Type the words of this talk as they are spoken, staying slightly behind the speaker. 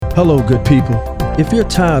Hello, good people. If you're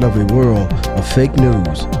tired of a world of fake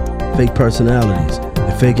news, fake personalities,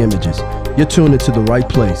 and fake images, you're tuned into the right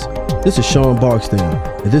place. This is Sean Barksdale,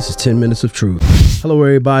 and this is 10 Minutes of Truth. Hello,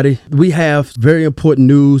 everybody. We have very important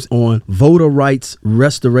news on voter rights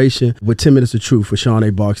restoration with 10 Minutes of Truth for Sean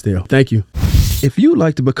A. Barksdale. Thank you. If you'd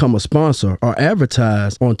like to become a sponsor or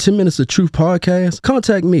advertise on 10 Minutes of Truth podcast,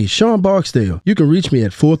 contact me, Sean Barksdale. You can reach me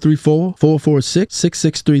at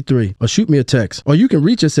 434-446-6633 or shoot me a text. Or you can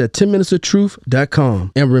reach us at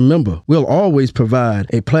 10minutesoftruth.com. And remember, we'll always provide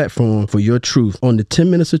a platform for your truth on the 10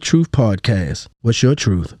 Minutes of Truth podcast. What's your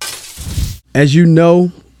truth? As you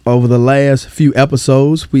know, over the last few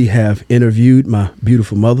episodes, we have interviewed my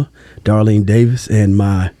beautiful mother, Darlene Davis, and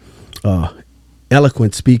my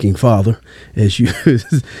eloquent speaking father, as you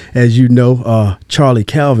know, Charlie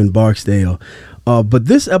Calvin Barksdale. But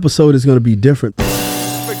this episode is going to be different.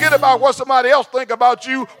 Forget about what somebody else think about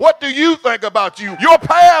you. What do you think about you? Your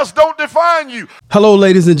past don't define you. Hello,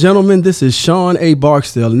 ladies and gentlemen. This is Sean A.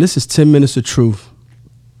 Barksdale, and this is 10 Minutes of Truth.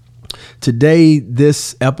 Today,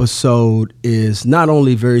 this episode is not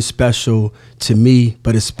only very special to me,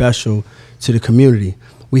 but it's special to the community.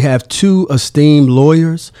 We have two esteemed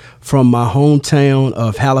lawyers from my hometown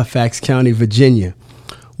of Halifax County, Virginia.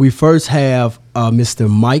 We first have Mr.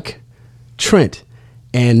 Mike Trent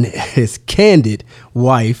and his candid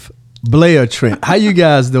wife, Blair Trent. How you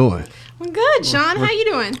guys doing? I'm good, Sean. How you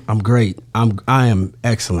doing? I'm great. I am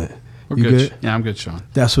excellent. You good? Yeah, I'm good, Sean.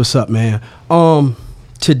 That's what's up, man.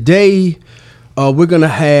 Today, we're going to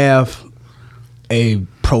have a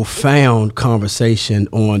profound conversation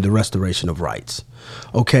on the restoration of rights.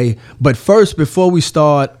 Okay, but first, before we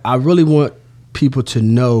start, I really want people to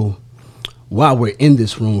know why we're in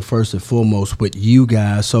this room, first and foremost, with you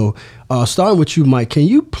guys. So starting with you, Mike, can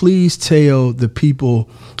you please tell the people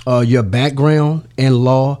your background in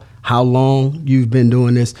law, how long you've been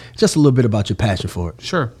doing this, just a little bit about your passion for it?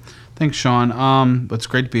 Sure. Thanks, Sean. It's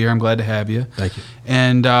great to be here. I'm glad to have you. Thank you.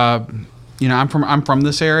 And, I'm from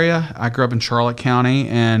this area. I grew up in Charlotte County,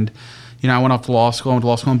 and I went off to law school. I went to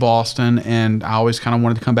law school in Boston, and I always kind of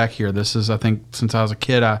wanted to come back here. This is, I think, since I was a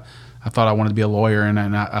kid, I thought I wanted to be a lawyer, and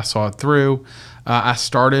I saw it through. I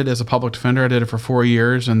started as a public defender. I did it for 4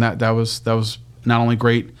 years, and that was not only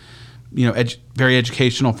great, very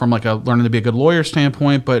educational from like a learning to be a good lawyer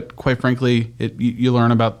standpoint, but quite frankly, you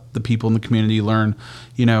learn about the people in the community. You learn,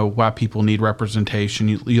 why people need representation.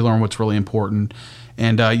 You learn what's really important.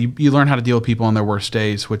 And you learn how to deal with people on their worst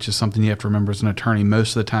days, which is something you have to remember as an attorney.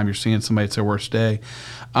 Most of the time you're seeing somebody at their worst day.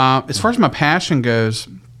 As far as my passion goes,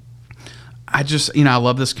 I just, I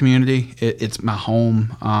love this community. It's my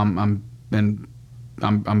home. I'm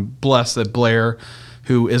blessed that Blair,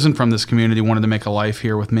 who isn't from this community, wanted to make a life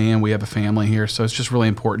here with me, and we have a family here. So it's just really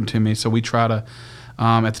important to me. So we try to,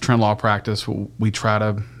 at the Trent Law Practice, we try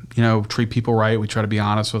to, treat people right. We try to be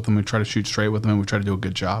honest with them. We try to shoot straight with them, and we try to do a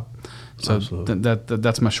good job. So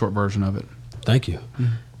that's my short version of it. Thank you. Mm-hmm.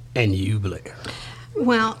 And you, Blair?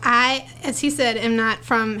 Well, I, as he said, am not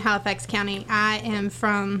from Halifax County. I am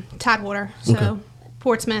from Tidewater, so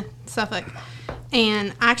Portsmouth, Suffolk.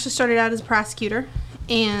 And I actually started out as a prosecutor,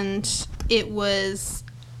 and it was,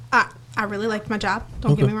 I really liked my job.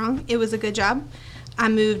 Don't get me wrong. It was a good job. I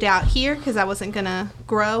moved out here because I wasn't going to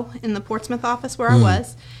grow in the Portsmouth office where I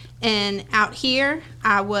was. And out here,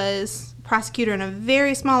 I was prosecutor in a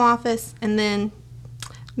very small office, and then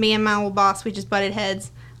me and my old boss, we just butted heads.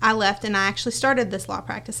 I left, and I actually started this law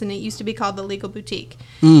practice, and it used to be called the Legal Boutique.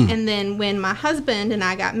 And then when my husband and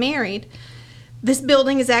I got married, this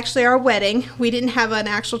building is actually our wedding. We didn't have an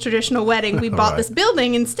actual traditional wedding. We bought this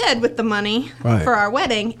building instead with the money for our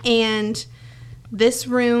wedding, and this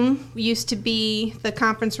room used to be the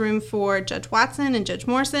conference room for Judge Watson and Judge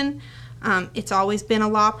Morrison. It's always been a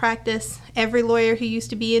law practice. Every lawyer who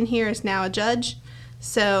used to be in here is now a judge.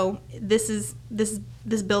 So this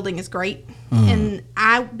building is great. And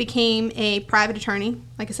I became a private attorney.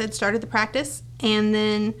 Like I said, started the practice. And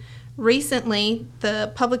then recently,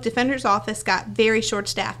 the public defender's office got very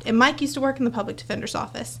short-staffed. And Mike used to work in the public defender's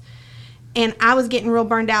office. And I was getting real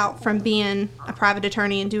burned out from being a private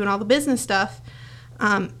attorney and doing all the business stuff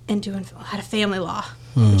and doing a lot of family law,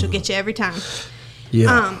 which will get you every time.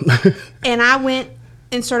 Yeah. And I went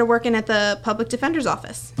and started working at the public defender's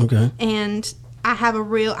office. Okay. And I have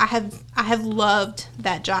loved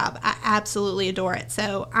that job. I absolutely adore it.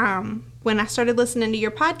 So when I started listening to your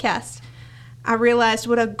podcast, I realized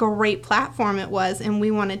what a great platform it was, and we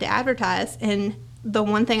wanted to advertise. And the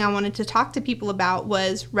one thing I wanted to talk to people about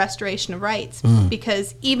was restoration of rights,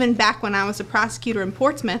 because even back when I was a prosecutor in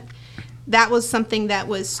Portsmouth, that was something that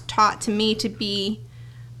was taught to me to be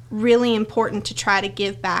really important to try to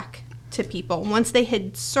give back to people once they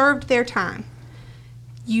had served their time.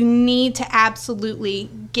 You need to absolutely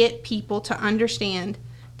get people to understand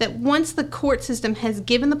that once the court system has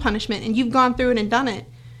given the punishment and you've gone through it and done it,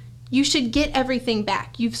 you should get everything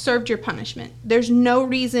back. You've served your punishment. There's no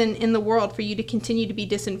reason in the world for you to continue to be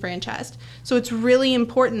disenfranchised. So it's really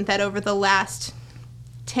important that over the last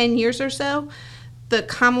 10 years or so, the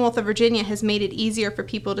Commonwealth of Virginia has made it easier for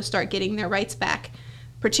people to start getting their rights back,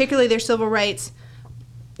 particularly their civil rights.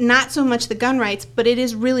 Not so much the gun rights, but it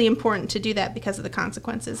is really important to do that because of the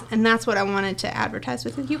consequences. And that's what I wanted to advertise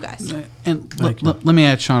with you guys. And let me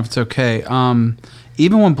add, Sean, if it's okay.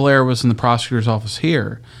 Even when Blair was in the prosecutor's office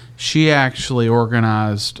here, she actually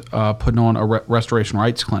organized putting on a restoration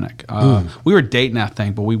rights clinic. We were dating, I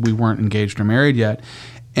think, but we weren't engaged or married yet.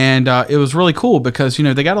 And it was really cool because,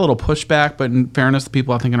 they got a little pushback, but in fairness, the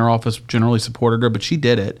people I think in her office generally supported her, but she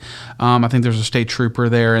did it. I think there's a state trooper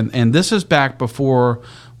there. And this is back before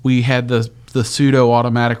we had the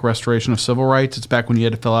pseudo-automatic restoration of civil rights. It's back when you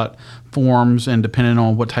had to fill out forms, and depending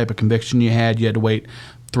on what type of conviction you had to wait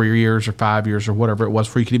 3 years or 5 years or whatever it was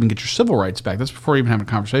before you could even get your civil rights back. That's before even having a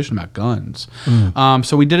conversation about guns.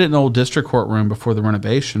 So we did it in the old district courtroom before the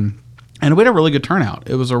renovation, and we had a really good turnout.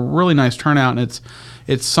 It was a really nice turnout, and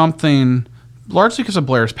it's something largely because of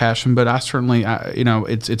Blair's passion, but I certainly,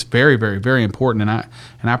 it's very, very, very important,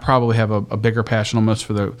 and I probably have a bigger passion almost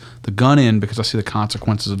for the gun end because I see the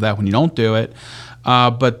consequences of that when you don't do it.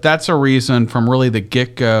 But that's a reason from really the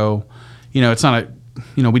get-go. It's not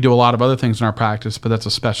we do a lot of other things in our practice, but that's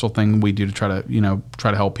a special thing we do to try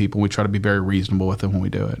to help people. We try to be very reasonable with it when we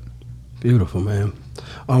do it. Beautiful, man.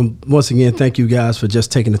 Once again, thank you guys for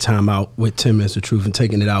just taking the time out with 10 Minutes of Truth and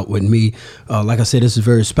taking it out with me. Like I said, this is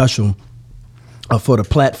very special for the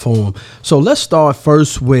platform. So let's start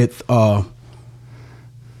first with the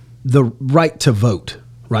right to vote,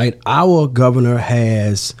 right? Our governor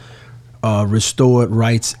has restored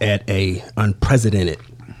rights at a unprecedented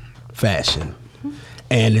fashion.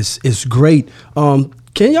 And it's great. Can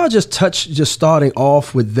y'all just touch, just starting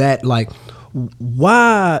off with that, like,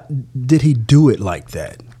 why did he do it like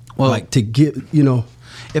that? Well, like to get,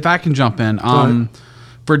 If I can jump in.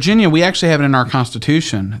 Virginia, we actually have it in our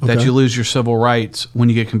Constitution that you lose your civil rights when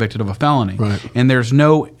you get convicted of a felony. Right. And there's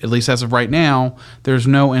no, at least as of right now, there's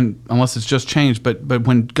no, unless it's just changed, but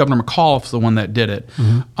when Governor McAuliffe's the one that did it.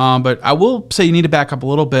 But I will say you need to back up a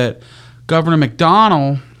little bit. Governor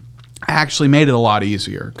McDonnell actually made it a lot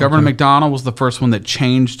easier. Governor McDonnell was the first one that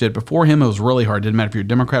changed it. Before him, it was really hard. It didn't matter if you're a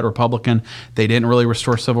Democrat or Republican. They didn't really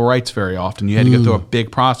restore civil rights very often. You had to go through a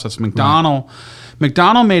big process. McDonnell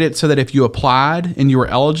made it so that if you applied and you were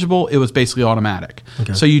eligible, it was basically automatic.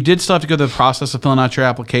 So you did still have to go through the process of filling out your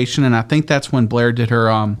application, and I think that's when Blair did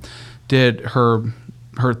her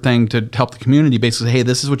thing to help the community, basically, hey,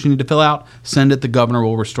 this is what you need to fill out, send it, the governor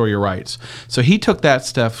will restore your rights. So he took that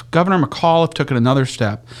step. Governor McAuliffe took it another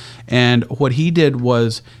step, and what he did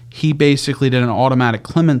was he basically did an automatic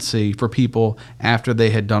clemency for people after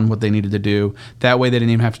they had done what they needed to do. That way they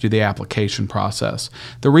didn't even have to do the application process.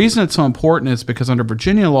 The reason it's so important is because under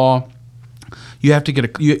Virginia law, you have to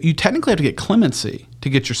get you technically have to get clemency to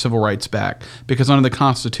get your civil rights back, because under the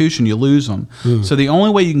Constitution you lose them. So the only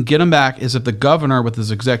way you can get them back is if the governor with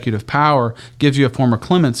his executive power gives you a form of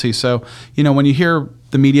clemency. So when you hear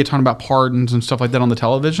the media talking about pardons and stuff like that on the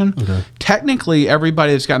television, technically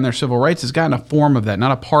everybody that's gotten their civil rights has gotten a form of that,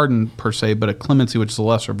 not a pardon per se, but a clemency, which is a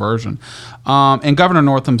lesser version. And Governor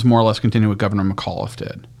Northam's more or less continued what Governor McAuliffe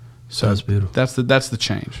did. So that's beautiful. That's the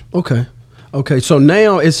change. Okay, so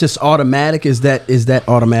now it's just automatic. Is that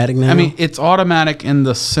automatic now? I mean, it's automatic in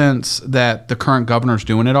the sense that the current governor's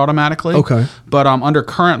doing it automatically. Okay. But under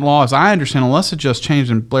current law, as I understand, unless it just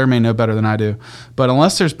changed, and Blair may know better than I do, but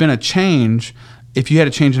unless there's been a change, if you had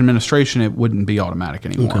a change in administration, it wouldn't be automatic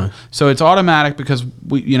anymore. Okay. So it's automatic because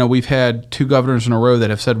we've had 2 governors in a row that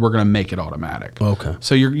have said we're going to make it automatic. Okay.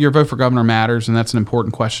 So your vote for governor matters, and that's an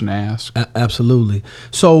important question to ask. Absolutely.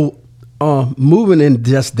 So. Moving in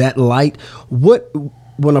just that light,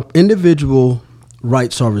 when an individual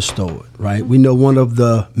rights are restored, right? We know one of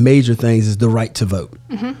the major things is the right to vote,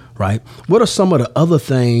 right? What are some of the other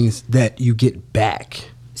things that you get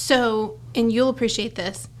back? So, and you'll appreciate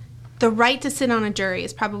this, the right to sit on a jury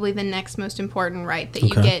is probably the next most important right that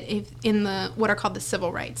you get in the what are called the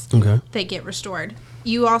civil rights. They get restored.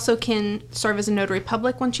 You also can serve as a notary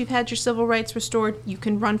public once you've had your civil rights restored. You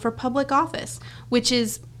can run for public office, which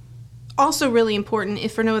is also really important,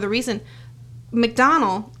 if for no other reason.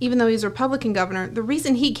 McDonnell, even though he's a Republican governor, the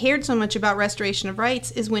reason he cared so much about restoration of rights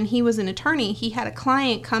is when he was an attorney, he had a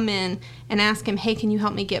client come in and ask him, hey, can you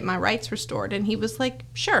help me get my rights restored? And he was like,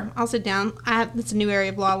 sure, I'll sit down. It's a new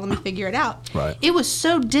area of law. Let me figure it out. Right. It was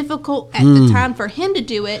so difficult at the time for him to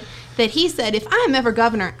do it that he said, if I'm ever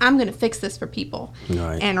governor, I'm going to fix this for people.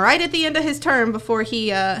 Right. And right at the end of his term, before he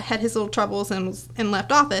had his little troubles and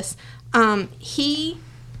left office, he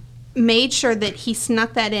made sure that he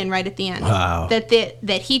snuck that in right at the end. Wow.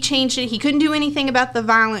 That he changed it. He couldn't do anything about the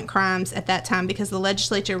violent crimes at that time because the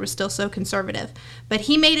legislature was still so conservative. But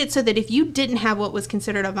he made it so that if you didn't have what was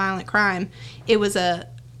considered a violent crime, it was a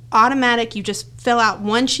automatic, you just fill out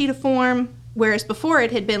one sheet of form, whereas before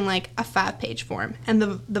it had been like a 5-page form. And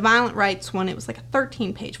the violent rights one, it was like a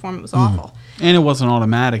 13-page form. It was awful. And it wasn't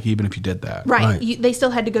automatic even if you did that. Right. Right. They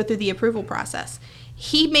still had to go through the approval process.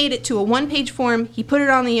 He made it to a 1-page form. He put it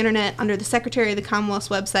on the internet under the Secretary of the Commonwealth's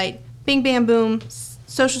website. Bing, bam, boom.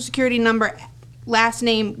 Social security number, last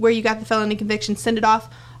name, where you got the felony conviction. Send it off.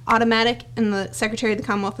 Automatic. And the Secretary of the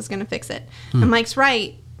Commonwealth is going to fix it. And Mike's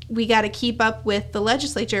right. We got to keep up with the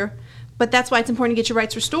legislature. But that's why it's important to get your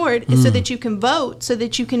rights restored, is so that you can vote, so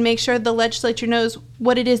that you can make sure the legislature knows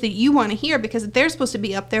what it is that you want to hear, because they're supposed to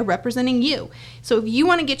be up there representing you. So if you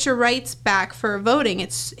want to get your rights back for voting,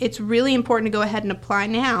 it's really important to go ahead and apply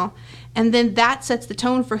now. And then that sets the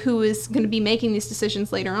tone for who is going to be making these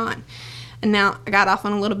decisions later on. And now I got off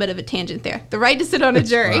on a little bit of a tangent there. The right to sit on a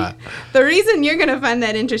jury. Right. The reason you're going to find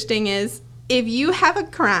that interesting is if you have a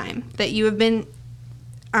crime that you have been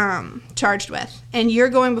charged with, and you're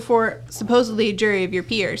going before supposedly a jury of your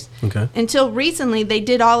peers. Okay. Until recently, they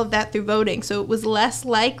did all of that through voting, so it was less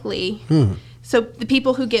likely. So the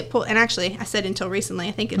people who get pulled, and actually, I said until recently,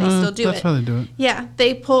 I think they still do it. That's how they do it. Yeah,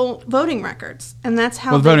 they pull voting records, and that's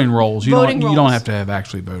how. Well, voting rolls. You voting don't rolls. have to have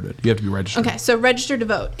actually voted. You have to be registered. Okay, so registered to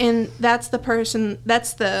vote, and that's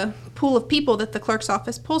the pool of people that the clerk's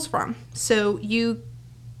office pulls from. So you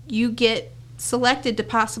get selected to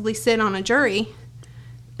possibly sit on a jury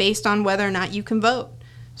based on whether or not you can vote.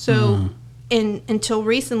 So until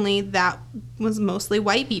recently, that was mostly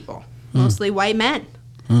white people, mostly white men.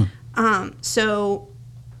 So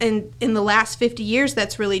in the last 50 years,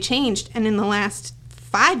 that's really changed. And in the last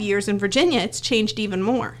 5 years in Virginia, it's changed even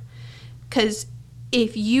more. Because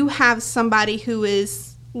if you have somebody who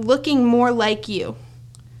is looking more like you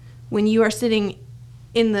when you are sitting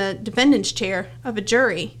in the defendant's chair of a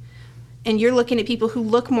jury, and you're looking at people who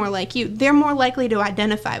look more like you, they're more likely to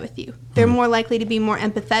identify with you. They're more likely to be more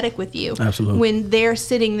empathetic with you. Absolutely. When they're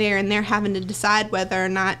sitting there and they're having to decide whether or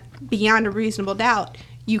not, beyond a reasonable doubt,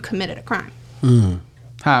 you committed a crime.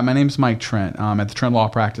 Hi, my name is Mike Trent. I'm at the Trent Law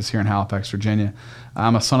Practice here in Halifax, Virginia.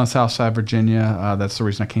 I'm a son of Southside Virginia. That's the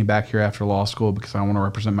reason I came back here after law school, because I want to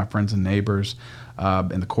represent my friends and neighbors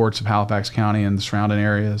in the courts of Halifax County and the surrounding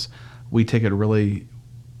areas. We take it really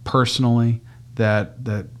personally that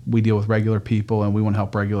we deal with regular people, and we want to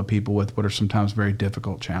help regular people with what are sometimes very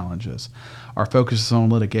difficult challenges. Our focus is on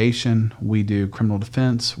litigation. We do criminal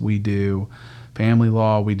defense. We do family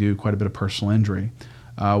law. We do quite a bit of personal injury.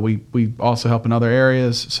 We also help in other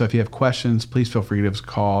areas, so if you have questions, please feel free to give us a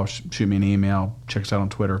call, shoot me an email, check us out on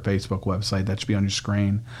Twitter, Facebook, website. That should be on your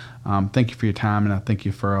screen. Thank you for your time, and I thank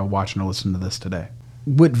you for watching or listening to this today.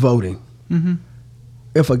 With voting,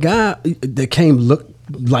 if a guy that came look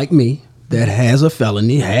like me, that has a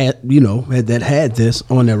felony, had this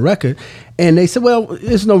on their record, and they said, well,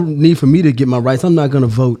 there's no need for me to get my rights, I'm not going to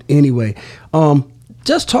vote anyway.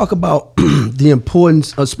 Just talk about the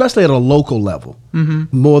importance, especially at a local level,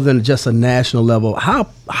 more than just a national level.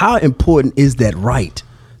 How important is that right?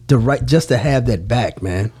 The right just to have that back,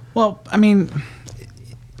 man. Well, I mean,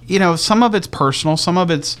 some of it's personal, some of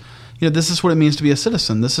it's, this is what it means to be a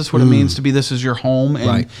citizen. This is what it means to be, this is your home, and,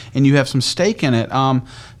 Right. and you have some stake in it.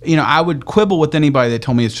 I would quibble with anybody that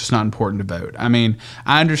told me it's just not important to vote. I mean,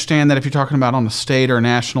 I understand that if you're talking about on a state or a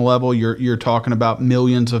national level, you're talking about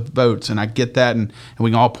millions of votes, and I get that, and we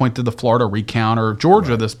can all point to the Florida recount or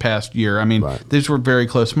Georgia this past year. I mean, these were very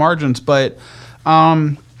close margins, but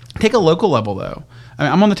take a local level, though. I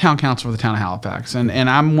mean, I'm on the town council for the town of Halifax, and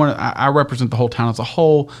I represent the whole town as a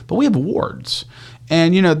whole, but we have wards.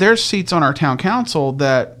 And, there's seats on our town council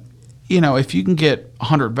that, if you can get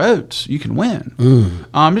 100 votes, you can win.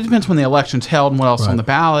 It depends when the election's held and what else is on the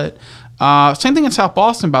ballot. Same thing in South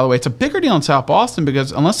Boston, by the way. It's a bigger deal in South Boston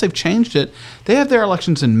because unless they've changed it, they have their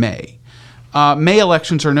elections in May. May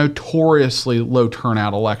elections are notoriously low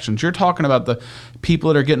turnout elections. You're talking about the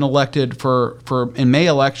people that are getting elected for in May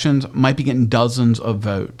elections might be getting dozens of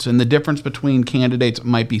votes, and the difference between candidates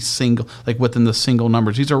might be single, like within the single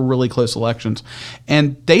numbers. These are really close elections,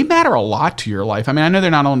 and they matter a lot to your life. I mean, I know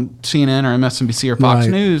they're not on CNN or MSNBC or Fox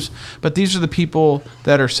News, but these are the people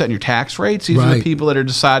that are setting your tax rates. These are the people that are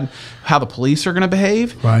deciding how the police are going to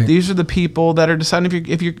behave. Right. These are the people that are deciding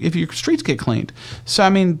if your streets get cleaned. So I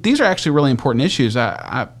mean, these are actually really important issues.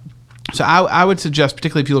 So I would suggest,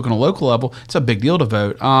 particularly if you look on a local level, it's a big deal to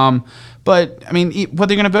vote. But I mean,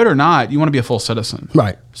 whether you're going to vote or not, you want to be a full citizen.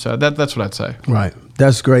 Right. So that's what I'd say. Right.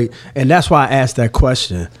 That's great. And that's why I asked that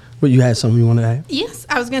question. Well, you had something you want to add? Yes,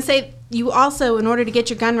 I was going to say, you also, in order to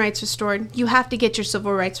get your gun rights restored, you have to get your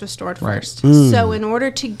civil rights restored first. So in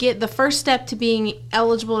order to get the first step to being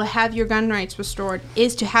eligible to have your gun rights restored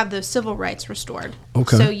is to have those civil rights restored.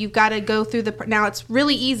 Okay. So you've got to go through now it's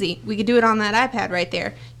really easy. We could do it on that iPad right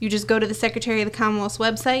there. You just go to the Secretary of the Commonwealth's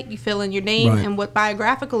website, you fill in your name and what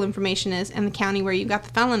biographical information is and the county where you got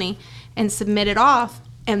the felony and submit it off,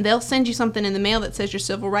 and they'll send you something in the mail that says your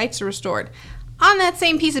civil rights are restored. On that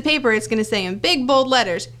same piece of paper, it's going to say in big, bold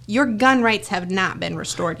letters, your gun rights have not been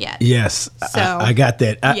restored yet. Yes, So, I got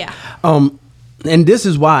that. yeah. And this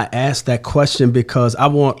is why I asked that question, because I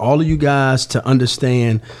want all of you guys to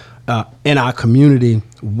understand in our community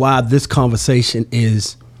why this conversation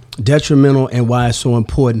is detrimental and why it's so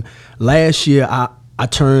important. Last year, I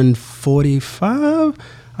turned 45,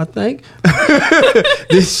 I think,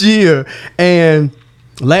 this year. And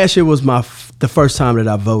last year was the first time that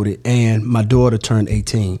I voted, and my daughter turned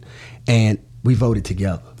 18, and we voted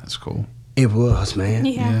together. That's cool. It was, man.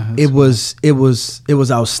 Yeah. It was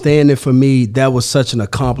outstanding for me. That was such an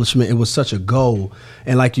accomplishment. It was such a goal.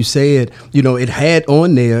 And like you said, it had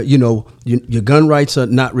on there, your gun rights are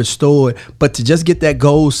not restored, but to just get that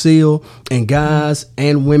gold seal, and guys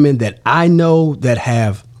and women that I know that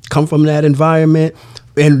have come from that environment,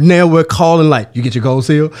 and now we're calling like, you get your gold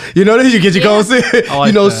seal, you get your gold seal,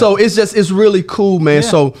 that. So it's really cool, man. Yeah.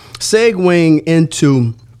 So segueing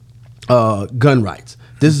into gun rights.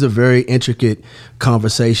 This is a very intricate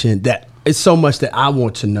conversation that it's so much that I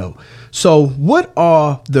want to know. So what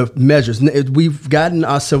are the measures? We've gotten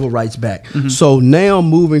our civil rights back. So now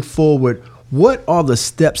moving forward, what are the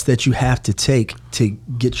steps that you have to take to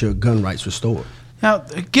get your gun rights restored? Now,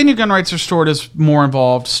 getting your gun rights restored is more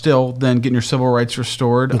involved still than getting your civil rights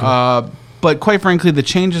restored. Okay. But quite frankly, the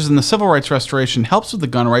changes in the civil rights restoration helps with the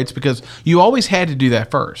gun rights because you always had to do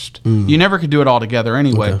that first. You never could do it all together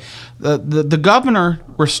anyway. Okay. The governor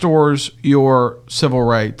restores your civil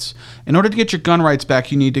rights. In order to get your gun rights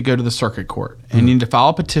back, you need to go to the circuit court and you need to file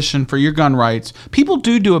a petition for your gun rights. People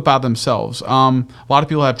do it by themselves. A lot of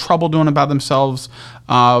people have trouble doing it by themselves.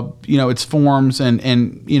 It's forms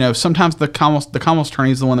and sometimes the Commonwealth attorney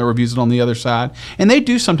is the one that reviews it on the other side, and they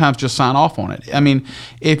do sometimes just sign off on it. I mean,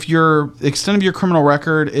 if your extent of your criminal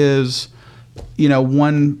record is,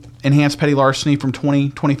 one enhanced petty larceny from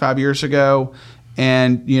 25 years ago,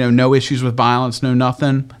 and no issues with violence, no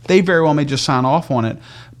nothing, they very well may just sign off on it.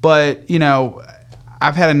 But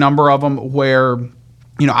I've had a number of them where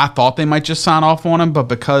I thought they might just sign off on them, but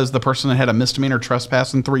because the person had a misdemeanor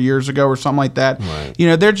trespassing 3 years ago or something like that,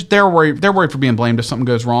 they're worried for being blamed if something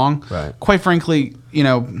goes wrong. Right. Quite frankly,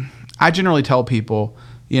 I generally tell people,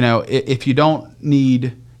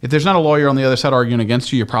 if there's not a lawyer on the other side arguing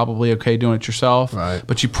against you, you're probably okay doing it yourself. Right.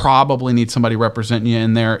 But you probably need somebody representing you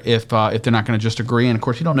in there if they're not going to just agree. And of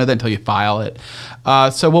course, you don't know that until you file it.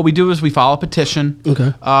 So what we do is we file a petition.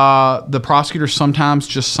 Okay. The prosecutors sometimes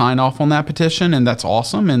just sign off on that petition, and that's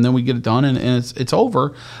awesome. And then we get it done, and it's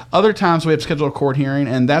over. Other times we have to schedule a court hearing,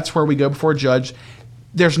 and that's where we go before a judge.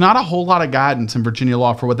 There's not a whole lot of guidance in Virginia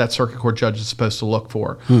law for what that circuit court judge is supposed to look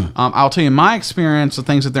for. I'll tell you my experience, the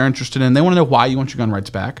things that they're interested in. They want to know why you want your gun rights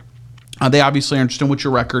back. They obviously are interested in what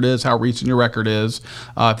your record is, how recent your record is,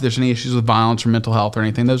 if there's any issues with violence or mental health or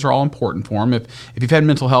anything. Those are all important for them. If you've had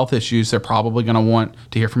mental health issues, they're probably going to want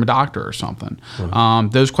to hear from a doctor or something.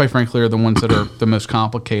 Those, quite frankly, are the ones that are the most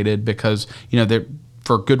complicated because, they're,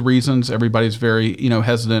 for good reasons, everybody's very,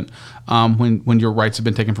 hesitant when your rights have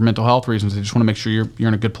been taken for mental health reasons. They just want to make sure you're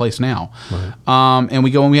in a good place now. Right. And we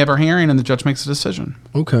go and we have our hearing, and the judge makes a decision.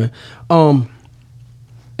 Okay. And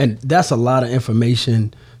that's a lot of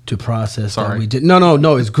information to process. Sorry. That we did.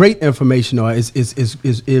 No. It's great information. No,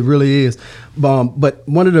 it really is. But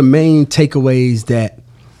one of the main takeaways that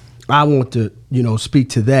I want to, speak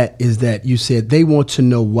to that is that you said they want to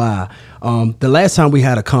know why. The last time we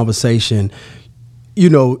had a conversation,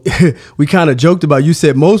 we kind of joked about. You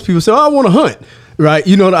said most people say, "Oh, I want to hunt." Right,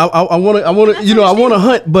 I want to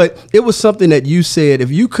hunt, but it was something that you said. If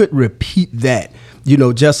you could repeat that,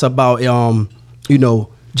 just about,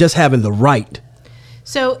 just having the right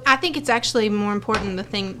So I think it's actually more important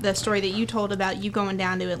the story that you told about you going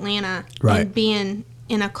down to Atlanta and being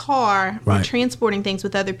in a car and transporting things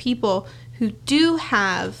with other people who do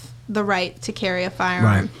have the right to carry a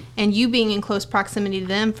firearm, and you being in close proximity to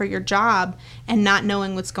them for your job and not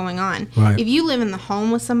knowing what's going on. If you live in the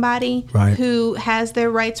home with somebody who has their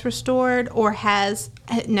rights restored or has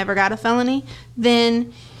never got a felony,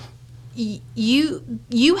 then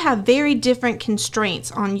you have very different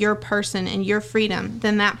constraints on your person and your freedom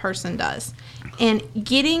than that person does. And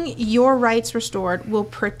getting your rights restored will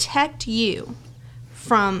protect you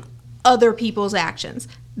from other people's actions.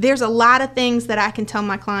 There's a lot of things that I can tell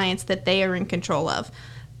my clients that they are in control of,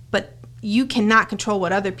 but you cannot control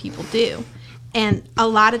what other people do. And a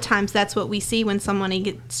lot of times that's what we see when someone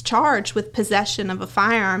gets charged with possession of a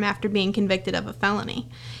firearm after being convicted of a felony,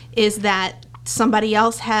 is that somebody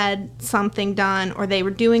else had something done or they were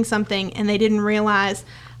doing something and they didn't realize,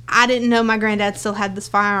 I didn't know my granddad still had this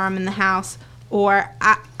firearm in the house, or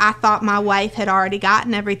I thought my wife had already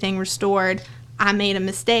gotten everything restored. I made a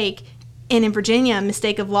mistake. And in Virginia, a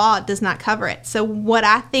mistake of law does not cover it. So what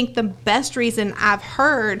I think the best reason I've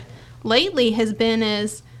heard lately has been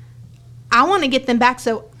is I want to get them back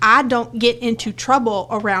so I don't get into trouble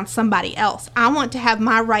around somebody else. I want to have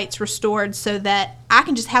my rights restored so that I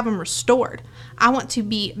can just have them restored. I want to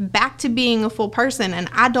be back to being a full person, and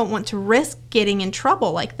I don't want to risk getting in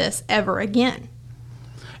trouble like this ever again.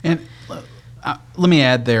 And let me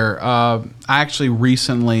add there, I actually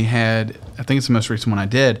recently had, I think it's the most recent one I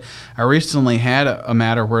did, I recently had a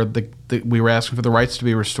matter where we were asking for the rights to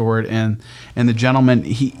be restored, and the gentleman,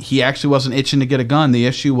 he actually wasn't itching to get a gun. The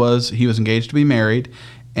issue was he was engaged to be married,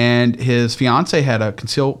 and his fiance had a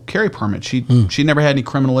concealed carry permit. She never had any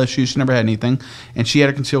criminal issues, she never had anything, and she had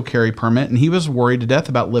a concealed carry permit, and he was worried to death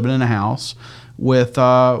about living in a house with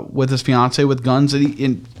his fiance with guns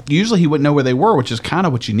and usually he wouldn't know where they were, which is kind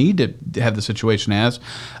of what you need to have the situation as.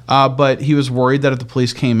 But he was worried that if the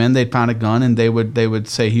police came in, they'd find a gun and they would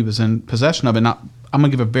say he was in possession of it. Now, I'm going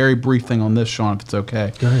to give a very brief thing on this, Sean, if it's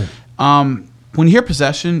okay. Go ahead. When you hear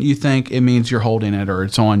possession, you think it means you're holding it or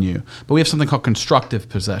it's on you. But we have something called constructive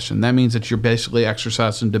possession. That means that you're basically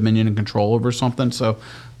exercising dominion and control over something. So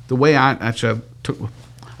the way I'm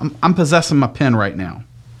possessing my pen right now.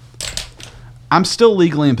 I'm still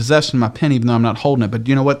legally in possession of my pen, even though I'm not holding it. But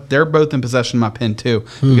you know what? They're both in possession of my pen, too,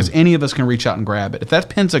 because any of us can reach out and grab it. If that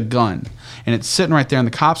pen's a gun and it's sitting right there and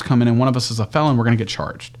the cops come in and one of us is a felon, we're going to get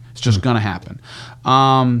charged. It's just going to happen.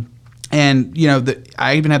 And, you know,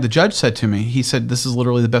 I even had the judge said to me, he said, this is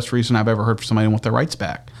literally the best reason I've ever heard for somebody to want their rights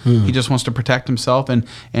back. He just wants to protect himself, and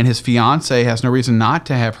his fiance has no reason not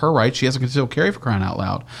to have her rights. She has a concealed carry, for crying out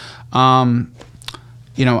loud.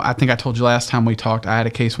 You know, I think I told you last time we talked, I had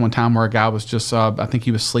a case one time where a guy was just, I think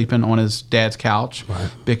he was sleeping on his dad's couch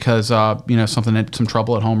because, you know, some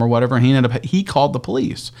trouble at home or whatever. And he called the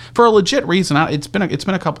police for a legit reason. It's been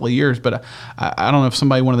a couple of years, but I don't know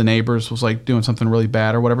if one of the neighbors was like doing something really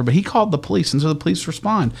bad or whatever, but he called the police, and so the police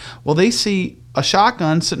respond. Well, they see a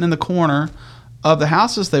shotgun sitting in the corner of the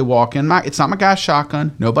house as they walk in. It's not my guy's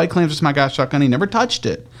shotgun. Nobody claims it's my guy's shotgun. He never touched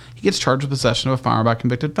it. He gets charged with possession of a firearm by a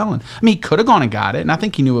convicted felon. I mean, he could have gone and got it, and I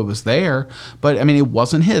think he knew it was there, but I mean, it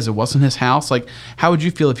wasn't his. It wasn't his house. Like, how would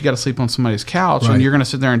you feel if you got to sleep on somebody's couch and you're going to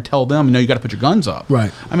sit there and tell them, you know, you got to put your guns up?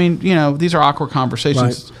 Right. I mean, you know, these are awkward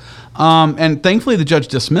conversations. And thankfully the judge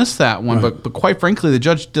dismissed that one, but quite frankly, the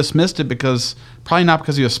judge dismissed it probably not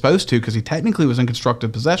because he was supposed to, because he technically was in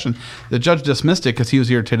constructive possession. The judge dismissed it because he was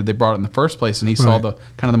irritated they brought it in the first place, and he saw the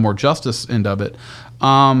kind of the more justice end of it.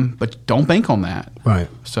 But don't bank on that. Right.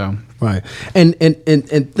 So. Right.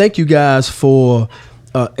 And thank you guys for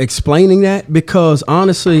explaining that, because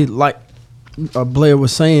honestly, like Blair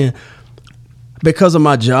was saying, because of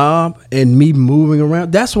my job and me moving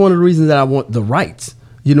around, that's one of the reasons that I want the rights.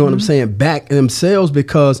 You know what I'm saying? Back themselves,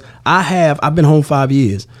 because I've been home 5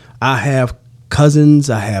 years. I have cousins,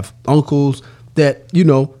 I have uncles that, you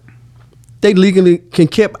know, they legally can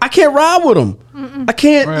I can't ride with them. I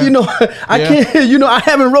can't, you know, can't, you know, I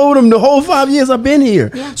haven't rode them the whole 5 years I've been here.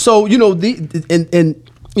 Yeah. So, you know,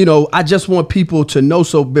 you know, I just want people to know.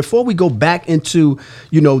 So before we go back into,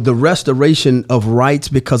 you know, the restoration of rights,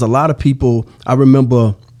 because a lot of people, I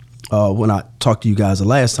remember when I talked to you guys the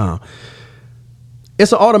last time,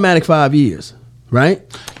 it's an automatic 5 years, right?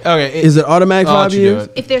 Okay. Is it automatic 5 years?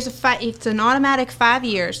 If it's an automatic 5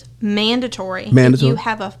 years, mandatory. If you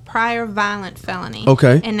have a prior violent felony.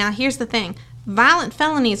 Okay. And now here's the thing. Violent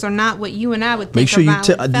felonies are not what you and I would think Make sure are you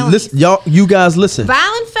violent felonies. listen, you guys listen.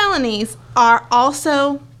 Violent felonies are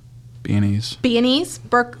also B&Es,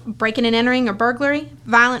 breaking and entering, or burglary.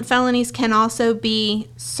 Violent felonies can also be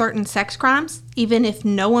certain sex crimes, even if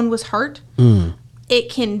no one was hurt. It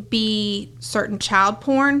can be certain child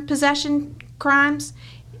porn possession crimes.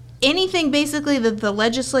 Anything basically that the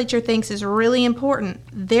legislature thinks is really important,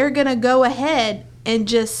 they're going to go ahead and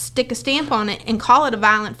just stick a stamp on it and call it a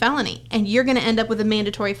violent felony. And you're going to end up with a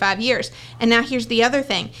mandatory 5 years. And now here's the other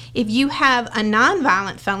thing. If you have a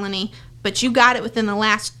nonviolent felony, but you got it within the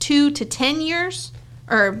last 2 to 10 years,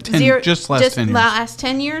 or 10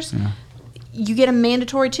 years, Yeah. you get a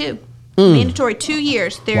mandatory 2. Mandatory 2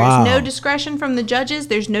 years. There is Wow. no discretion from the judges.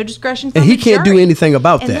 There's no discretion from And the he can't jury. do anything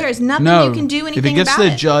about And that. there is nothing No, you can do anything if it gets about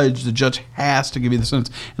to the judge has to give you the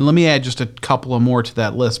sentence. And let me add just a couple of more to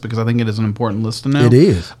that list because I think it is an important list to know. It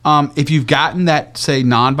is. If you've gotten that, say,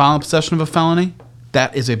 nonviolent possession of a felony,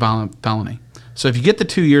 that is a violent felony. So if you get the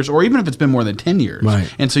 2 years, or even if it's been more than 10 years, Right.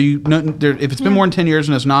 and so if it's been more than 10 years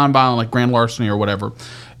and it's nonviolent, like grand larceny or whatever,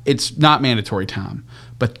 it's not mandatory time.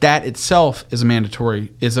 But that itself is a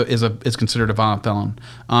mandatory is considered a violent felon.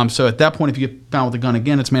 So at that point, if you get found with a gun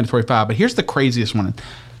again, it's mandatory 5. But here's the craziest one: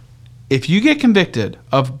 if you get convicted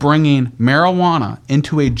of bringing marijuana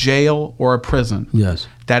into a jail or a prison, Yes.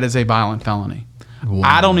 that is a violent felony. Wow.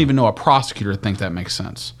 I don't even know a prosecutor think that makes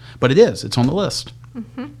sense, but it is. It's on the list.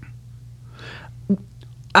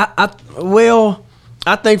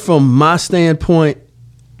 I think from my standpoint,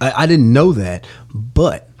 I didn't know that,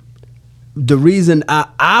 but the reason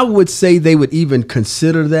I would say they would even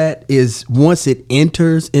consider that is once it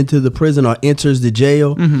enters into the prison or enters the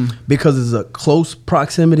jail, because it's a close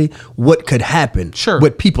proximity, what could happen Sure.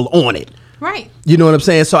 with people on it. Right. You know what I'm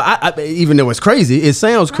saying? So I even though it's crazy, it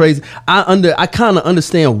sounds crazy. I kind of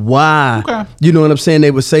understand why. Okay. You know what I'm saying? They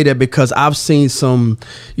would say that because I've seen some,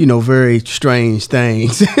 very strange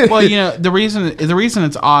things. Well, the reason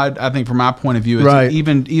it's odd, I think, from my point of view, is Right.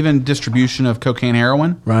 even distribution of cocaine,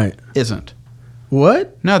 heroin, Right. isn't.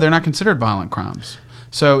 What? No, they're not considered violent crimes.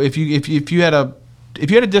 So if you had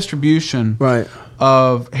a distribution Right.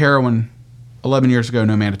 of heroin 11 years ago,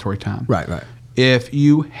 no mandatory time. Right. If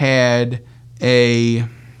you had I'm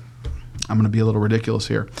going to be a little ridiculous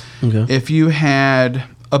here. Okay. If you had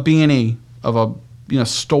a B&E of a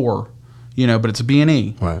store, but it's a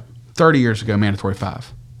B&E, Right. 30 years ago, mandatory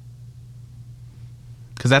 5.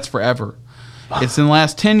 Because that's forever. It's in the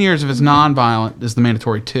last 10 years, if it's nonviolent, is the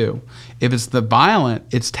mandatory 2. If it's the violent,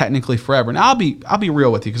 it's technically forever. Now, I'll be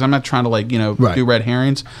real with you because I'm not trying to Right. do red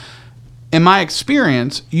herrings. In my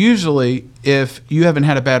experience, usually if you haven't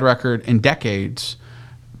had a bad record in decades,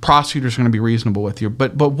 prosecutors are going to be reasonable with you.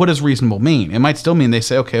 But what does reasonable mean? It might still mean they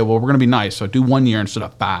say, okay, well, we're going to be nice, so do 1 year instead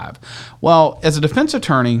of 5. Well, as a defense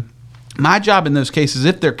attorney, my job in those cases,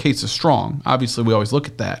 if their case is strong, obviously we always look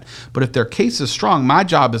at that, but if their case is strong, my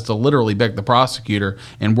job is to literally beg the prosecutor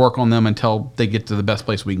and work on them until they get to the best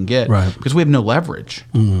place we can get. Right. Because we have no leverage.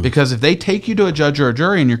 Because if they take you to a judge or a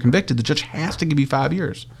jury and you're convicted, the judge has to give you 5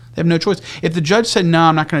 years. They have no choice. If the judge said, no,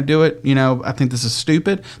 I'm not going to do it, I think this is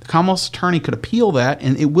stupid, the Commonwealth's attorney could appeal that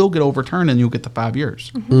and it will get overturned and you'll get the 5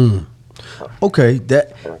 years. Okay.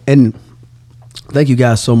 And thank you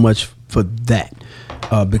guys so much for that.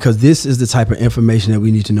 Because this is the type of information that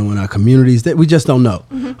we need to know in our communities that we just don't know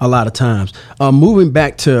a lot of times. Moving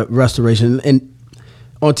back to restoration, and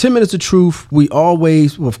on 10 Minutes of Truth, we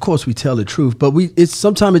always, well, of course, we tell the truth, but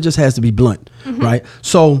sometimes it just has to be blunt, right?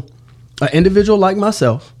 So, an individual like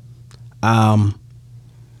myself, I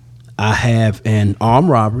have an armed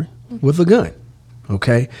robbery with a gun,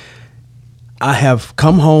 okay? I have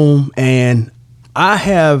come home and I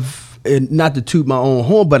have, and not to toot my own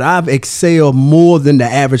horn, but I've excelled more than the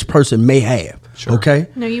average person may have. Sure. Okay.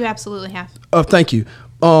 No, you absolutely have. Thank you.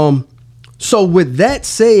 So with that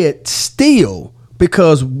said, still,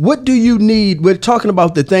 because what do you need? We're talking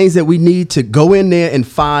about the things that we need to go in there and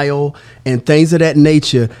file and things of that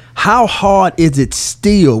nature. How hard is it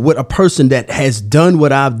still with a person that has done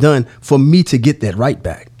what I've done for me to get that right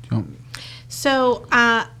back? So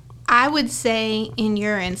I would say in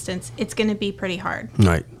your instance, it's going to be pretty hard.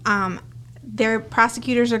 Right. Their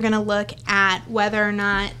prosecutors are going to look at whether or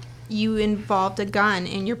not you involved a gun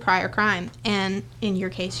in your prior crime, and in your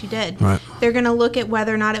case you did. Right. They're going to look at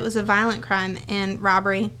whether or not it was a violent crime, and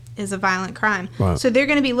robbery is a violent crime. Right. So they're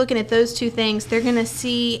going to be looking at those two things. They're going to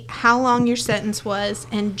see how long your sentence was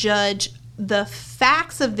and judge the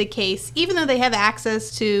facts of the case, even though they have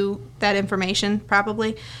access to that information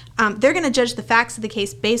probably. They're going to judge the facts of the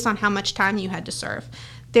case based on how much time you had to serve.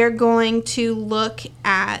 They're going to look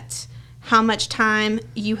at how much time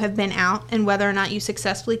you have been out and whether or not you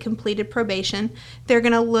successfully completed probation. They're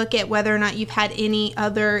going to look at whether or not you've had any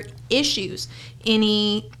other issues,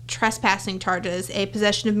 any trespassing charges, a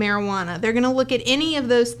possession of marijuana. They're going to look at any of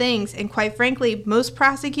those things, and quite frankly, most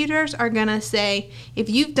prosecutors are going to say, if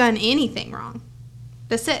you've done anything wrong,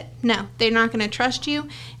 That's it. No, they're not going to trust you.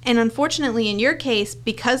 And unfortunately, in your case,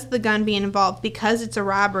 because of the gun being involved, because it's a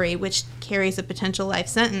robbery, which carries a potential life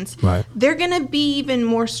sentence, Right. they're going to be even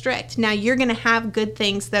more strict. Now, you're going to have good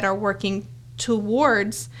things that are working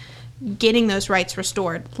towards getting those rights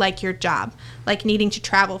restored, like your job, like needing to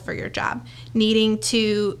travel for your job, needing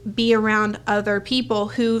to be around other people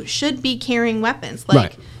who should be carrying weapons, like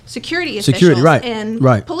Right. security Security, officials right, and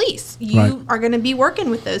right. police. You Right. are going to be working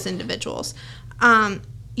with those individuals.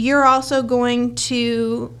 You're also going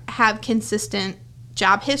to have consistent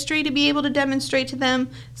job history to be able to demonstrate to them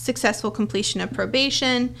successful completion of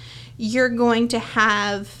probation. You're going to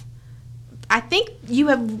have, I think you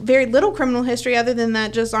have very little criminal history other than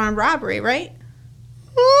that just armed robbery, right?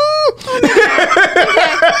 Okay.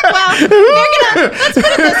 Well, let's put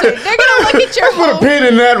it this way. They're going to look at your whole... Pin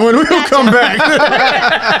in that one. We'll come back.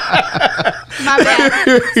 My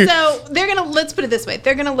bad. So they're gonna, let's put it this way,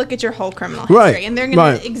 they're gonna look at your whole criminal history, Right, and they're gonna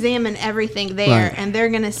right. examine everything there, Right. and they're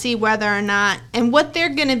gonna see whether or not, and what they're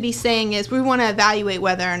gonna be saying is, we want to evaluate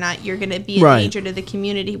whether or not you're gonna be a Right. danger to the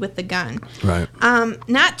community with the gun. Right.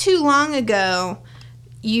 Not too long ago,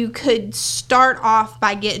 you could start off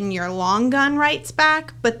by getting your long gun rights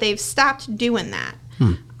back, but they've stopped doing that.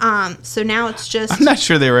 So now it's just... I'm not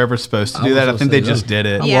sure they were ever supposed to do that. I think they just did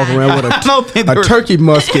it. I'm Yeah. walking around with I don't think they a were- turkey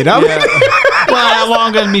musket. I mean, Well,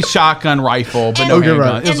 long gun means shotgun rifle, but no Okay, handgun.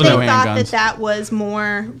 right. It was And they no thought handguns. that that was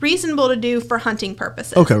more reasonable to do for hunting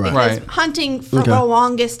purposes. Okay, right. Because Right. hunting for Okay. the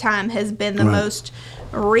longest time has been the Right. most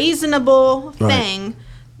reasonable Right. thing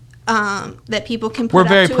that people can put We're out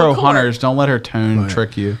very to a pro court. hunters. Don't let her tone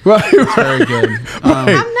trick you. right, It's very good. I'm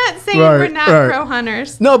not saying Right, we're not right. pro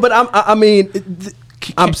hunters. No, but I mean,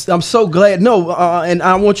 I'm so glad. No, and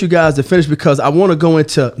I want you guys to finish because I want to go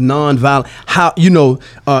into nonviolent. How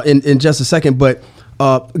in just a second, but.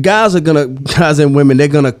 Guys and women, they're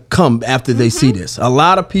gonna come after they see this. A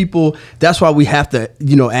lot of people. That's why we have to,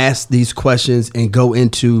 ask these questions and go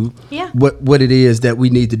into Yeah. what it is that we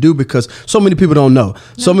need to do because so many people don't know.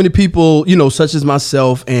 So many people, such as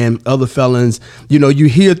myself and other felons, you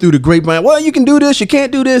hear through the grapevine. Well, you can do this, you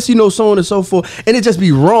can't do this, so on and so forth, and it just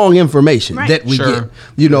be wrong information Right. that we Sure.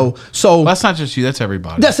 get. So Well, that's not just you. That's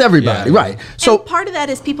everybody. that's everybody, Yeah. right? So And part of that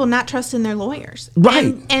is people not trusting their lawyers.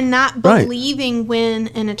 Right. And not Right. believing when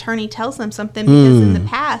an attorney tells them something because in the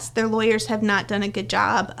past, their lawyers have not done a good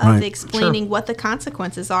job of Right. explaining what the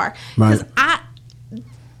consequences are. Right. Because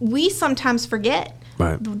we sometimes forget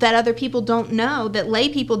Right. that other people don't know, that lay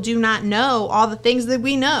people do not know all the things that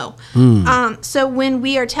we know. So when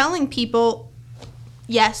we are telling people,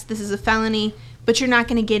 yes, this is a felony, but you're not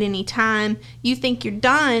going to get any time, you think you're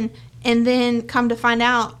done, and then come to find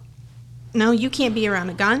out, no, you can't be around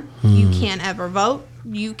a gun. You can't ever vote.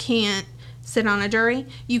 You can't sit on a jury.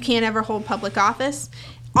 You can't ever hold public office.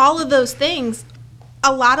 All of those things,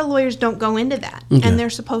 a lot of lawyers don't go into that, and they're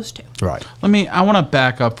supposed to. right, I want to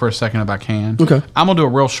back up for a second if I can. Okay. I'm going to do a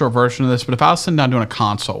real short version of this, but if I was sitting down doing a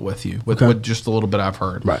consult with you, with just a little bit I've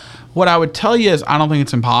heard, Right. what I would tell you is I don't think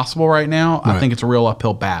it's impossible right now. I Right. think it's a real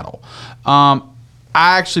uphill battle.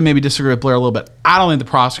 I actually maybe disagree with Blair a little bit. I don't think the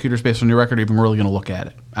prosecutors, based on your record, are even really going to look at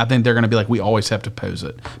it. I think they're going to be like, we always have to pose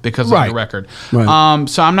it because of Right. your record. Right.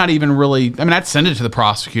 So I'm not even really, I'd send it to the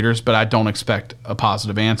prosecutors, but I don't expect a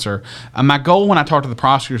positive answer. My goal when I talk to the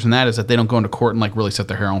prosecutors and that is that they don't go into court and like really set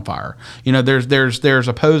their hair on fire. There's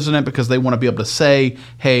opposing it because they want to be able to say,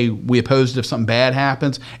 hey, we opposed it if something bad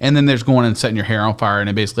happens. And then there's going and setting your hair on fire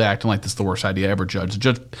and basically acting like this is the worst idea ever,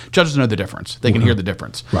 Judges know the difference. They can hear the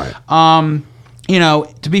difference. Right.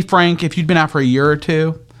 To be frank, if you'd been out for a year or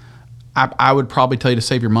two, I would probably tell you to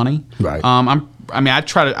save your money. Right.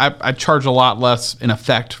 I charge a lot less in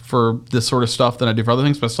effect for this sort of stuff than I do for other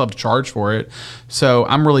things, but I still have to charge for it. So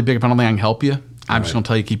I'm really big if I don't think I can help you. I'm just going to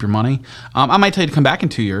tell you to keep your money. I might tell you to come back in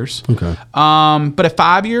 2 years. Okay. But at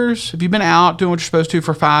 5 years, if you've been out doing what you're supposed to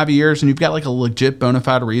for 5 years and you've got like a legit bona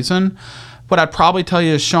fide reason, what I'd probably tell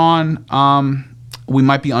you is, Sean, we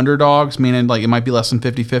might be underdogs, meaning like it might be less than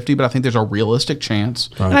 50-50, but I think there's a realistic chance.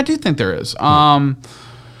 Right. And I do think there is.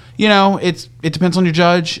 It depends on your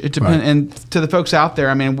judge. It depends, and to the folks out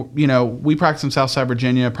there, we practice in Southside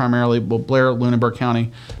Virginia primarily. Well, Blair, Lunenburg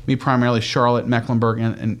County, me primarily Charlotte, Mecklenburg,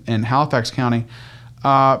 and Halifax County.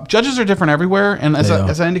 Judges are different everywhere, and as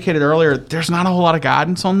I indicated earlier, there's not a whole lot of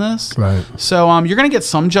guidance on this. Right. So you're going to get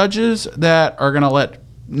some judges that are going to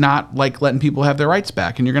not like letting people have their rights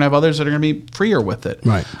back, and you're going to have others that are going to be freer with it.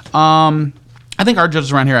 Right. I think our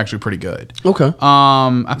judges around here are actually pretty good. Okay.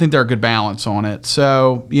 I think they're a good balance on it.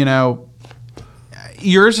 So,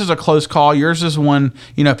 yours is a close call. Yours is one,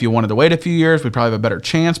 if you wanted to wait a few years, we'd probably have a better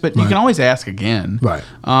chance, but you can always ask again. Right.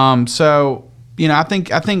 I think.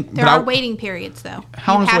 There are waiting periods, though.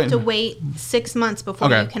 How long you is have to waiting? wait 6 months before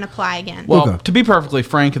Okay. you can apply again. Well, to be perfectly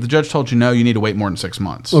frank, if the judge told you no, you need to wait more than 6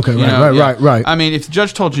 months. Okay, You right, know? right. I mean, if the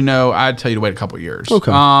judge told you no, I'd tell you to wait a couple of years.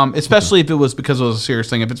 Okay. Especially if it was because it was a serious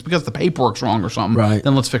thing. If it's because the paperwork's wrong or something, Right.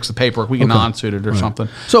 then let's fix the paperwork. We can non-suit it or something.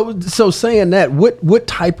 So saying that, what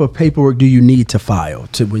type of paperwork do you need to file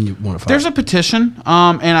when you want to file? There's a petition,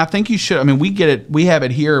 and I think you should. I mean, we get it. We have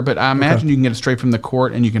it here, but I imagine you can get it straight from the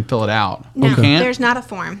court and you can fill it out. No, You can't? there's not a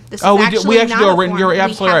form. This Oh, is we actually actually not do a a written. form. You're We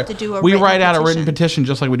absolutely have right. to do a We written write out a written petition. petition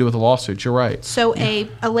just like we do with a lawsuit. You're right. So a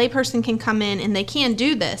layperson can come in and they can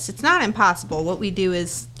do this. It's not impossible. What we do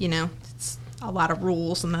is, it's a lot of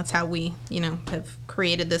rules, and that's how we, have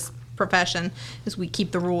created this profession, is we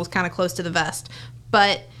keep the rules kind of close to the vest.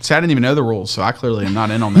 But See, I didn't even know the rules, so I clearly am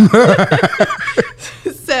not in on that.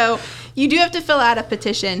 so you do have to fill out a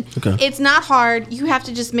petition. Okay. It's not hard. You have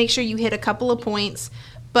to just make sure you hit a couple of points.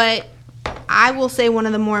 But I will say one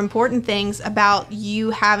of the more important things about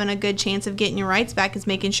you having a good chance of getting your rights back is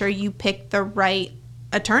making sure you pick the right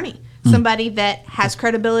attorney. Somebody that has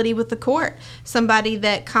credibility with the court. Somebody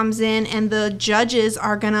that comes in and the judges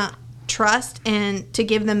are going to trust and to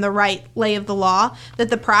give them the right lay of the law, that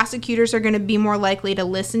the prosecutors are going to be more likely to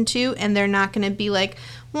listen to, and they're not going to be like,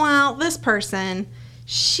 well, this person,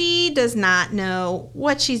 she does not know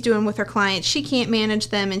what she's doing with her client. She can't manage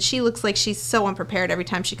them, and she looks like she's so unprepared every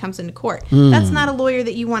time she comes into court. That's not a lawyer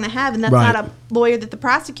that you want to have, and that's Right. not a lawyer that the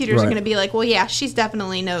prosecutors are Right. going to be like, well, yeah, she's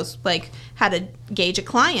definitely knows how to gauge a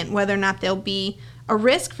client, whether or not they'll be a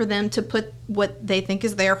risk for them to put what they think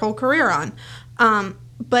is their whole career on.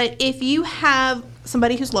 But if you have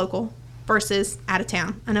somebody who's local versus out of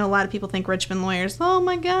town, I know a lot of people think Richmond lawyers, oh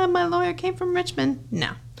my God, my lawyer came from Richmond. No.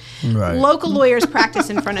 Right. Local lawyers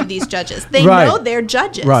practice in front of these judges. They Right. know they're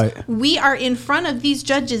judges. Right. We are in front of these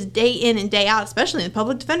judges day in and day out, especially in the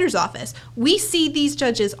public defender's office. We see these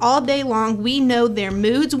judges all day long. We know their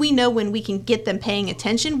moods. We know when we can get them paying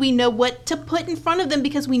attention. We know what to put in front of them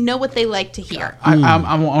because we know what they like to hear. I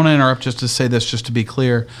want to interrupt just to say this, just to be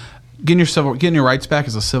clear. Getting your rights back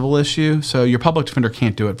is a civil issue, so your public defender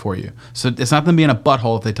can't do it for you. So it's not them being a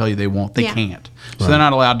butthole if they tell you they won't. They Yeah. can't. So they're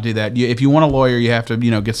not allowed to do that. If you want a lawyer, you have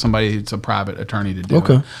to get somebody who's a private attorney to do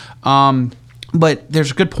it. But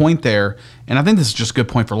there's a good point there, and I think this is just a good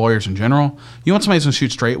point for lawyers in general. You want somebody who's going to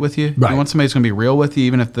shoot straight with you. Right. You want somebody who's going to be real with you,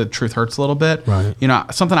 even if the truth hurts a little bit. Right.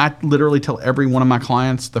 Something I literally tell every one of my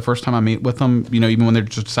clients the first time I meet with them, even when they're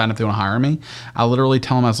just deciding if they want to hire me, I literally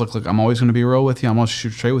tell them, look, I'm always going to be real with you. I'm going to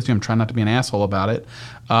shoot straight with you. I'm trying not to be an asshole about it.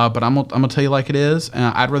 But I'm going to tell you like it is. And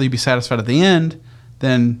I'd rather you be satisfied at the end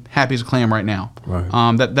than happy as a clam right now.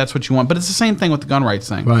 Right. That's what you want. But it's the same thing with the gun rights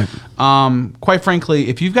thing. Right. Quite frankly,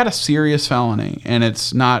 if you've got a serious felony and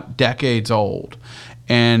it's not decades old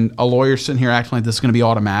and a lawyer's sitting here acting like this is going to be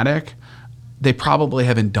automatic, they probably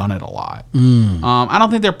haven't done it a lot. I don't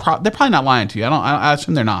think they're probably not lying to you. I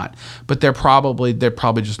assume they're not, but they're probably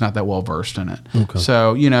just not that well versed in it. Okay.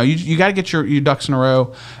 So you got to get your ducks in a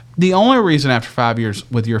row. The only reason after 5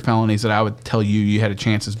 years with your felonies that I would tell you had a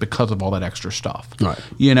chance is because of all that extra stuff. Right.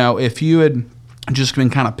 If you had just been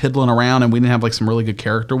kind of piddling around and we didn't have some really good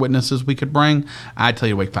character witnesses we could bring, I'd tell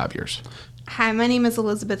you to wait 5 years. Hi, my name is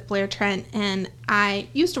Elizabeth Blair Trent, and I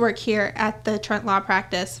used to work here at the Trent Law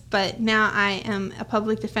Practice, but now I am a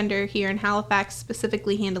public defender here in Halifax,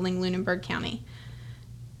 specifically handling Lunenburg County.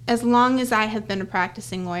 As long as I have been a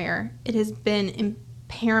practicing lawyer, it has been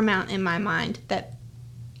paramount in my mind that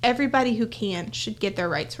everybody who can should get their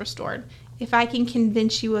rights restored. If I can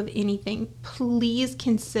convince you of anything, please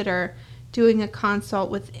consider doing a consult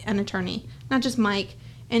with an attorney, not just Mike,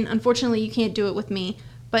 and unfortunately you can't do it with me,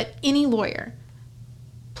 but any lawyer.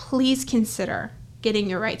 Please consider getting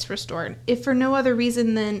your rights restored. If for no other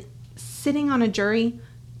reason than sitting on a jury,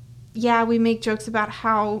 yeah, we make jokes about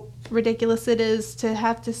how ridiculous it is to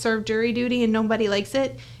have to serve jury duty and nobody likes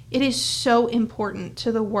it. It is so important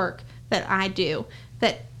to the work that I do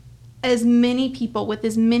that as many people with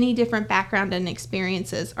as many different background and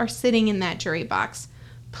experiences are sitting in that jury box.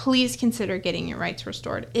 Please consider getting your rights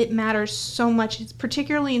restored. It matters so much,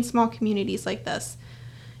 particularly in small communities like this.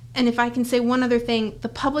 And if I can say one other thing, the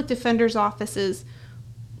public defender's offices,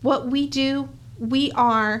 what we do, we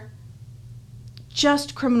are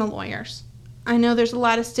just criminal lawyers. I know there's a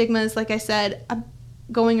lot of stigmas, like I said,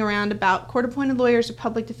 going around about court-appointed lawyers or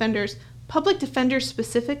public defenders. Public defenders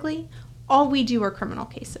specifically, all we do are criminal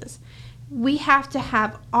cases. We have to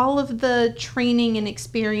have all of the training and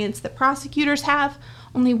experience that prosecutors have,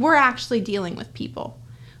 only we're actually dealing with people.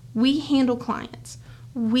 We handle clients.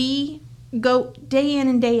 We go day in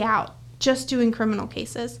and day out just doing criminal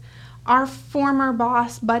cases. Our former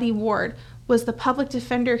boss, Buddy Ward, was the public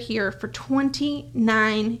defender here for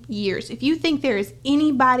 29 years. If you think there is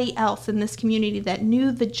anybody else in this community that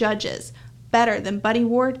knew the judges better than Buddy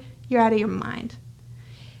Ward, you're out of your mind.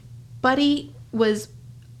 Buddy was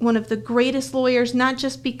one of the greatest lawyers, not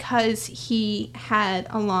just because he had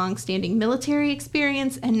a long-standing military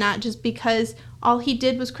experience and not just because all he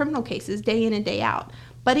did was criminal cases day in and day out.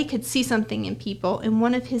 Buddy could see something in people, and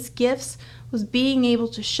one of his gifts was being able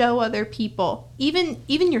to show other people, even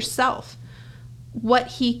yourself,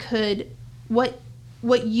 what you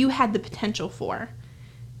had the potential for.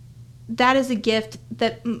 That is a gift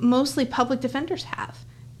that mostly public defenders have,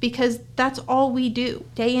 because that's all we do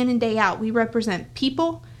day in and day out. We represent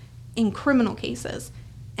people in criminal cases,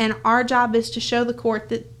 and our job is to show the court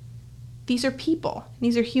that these are people,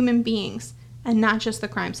 these are human beings, and not just the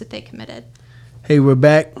crimes that they committed. Hey, we're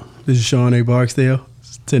back. This is Sean A. Barksdale.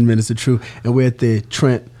 It's 10 Minutes of Truth, and we're at the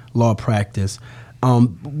Trent Law Practice.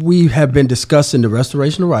 We have been discussing the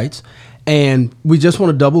restoration of rights, and we just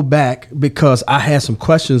want to double back because I had some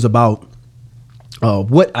questions about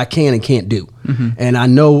what I can and can't do. Mm-hmm. And I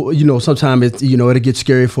know, sometimes it's, it'll get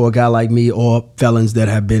scary for a guy like me or felons that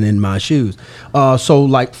have been in my shoes. So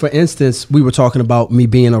like, for instance, we were talking about me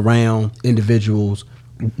being around individuals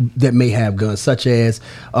that may have guns, such as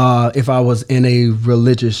if I was in a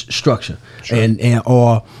religious structure, sure,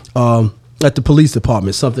 or at the police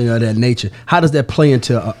department, something of that nature. How does that play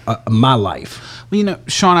into my life? Well,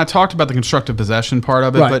 Sean, I talked about the constructive possession part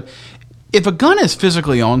of it, right, but if a gun is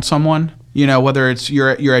physically on someone, whether it's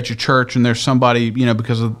you're at your church and there's somebody,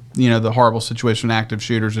 because of the horrible situation with active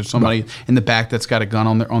shooters, there's somebody right in the back that's got a gun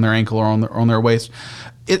on their ankle or on their waist.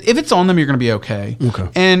 If it's on them, you're going to be okay. Okay.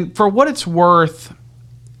 And for what it's worth,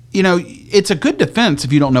 it's a good defense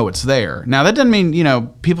if you don't know it's there. Now, that doesn't mean,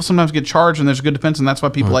 people sometimes get charged and there's a good defense, and that's why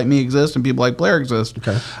people like me exist and people like Blair exist.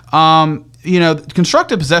 Okay.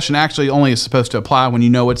 Constructive possession actually only is supposed to apply when you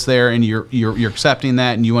know it's there and you're accepting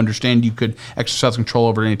that and you understand you could exercise control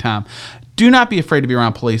over it at any time. Do not be afraid to be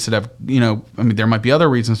around police that have, there might be other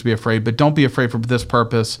reasons to be afraid, but don't be afraid for this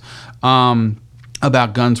purpose.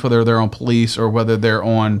 About guns, whether they're on police or whether they're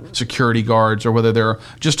on security guards or whether they're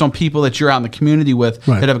just on people that you're out in the community with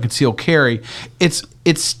right that have a concealed carry. It's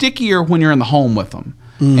stickier when you're in the home with them.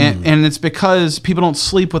 And it's because people don't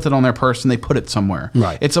sleep with it on their person, they put it somewhere.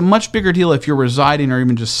 Right. It's a much bigger deal if you're residing or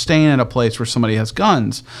even just staying at a place where somebody has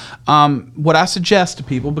guns. What I suggest to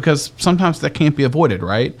people, because sometimes that can't be avoided,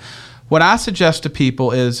 right? What I suggest to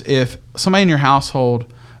people is if somebody in your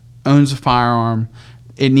household owns a firearm,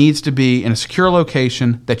 it needs to be in a secure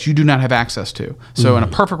location that you do not have access to. So in a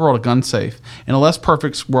perfect world, a gun safe. In a less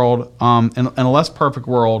perfect world, a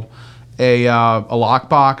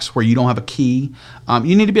lockbox where you don't have a key.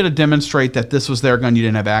 You need to be able to demonstrate that this was their gun, you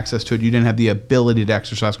didn't have access to it, you didn't have the ability to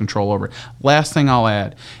exercise control over it. Last thing I'll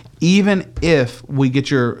add, even if we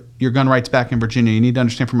get your gun rights back in Virginia, you need to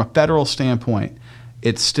understand from a federal standpoint,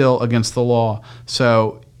 it's still against the law.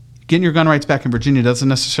 So getting your gun rights back in Virginia doesn't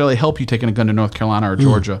necessarily help you taking a gun to North Carolina or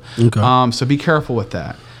Georgia. Okay. So be careful with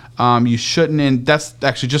that. You shouldn't, and that's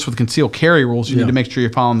actually just with concealed carry rules. You need to make sure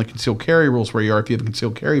you're following the concealed carry rules where you are if you have a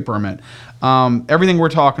concealed carry permit. Everything we're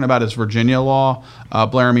talking about is Virginia law.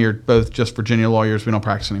 Blair and me are both just Virginia lawyers. We don't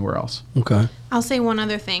practice anywhere else. Okay. I'll say one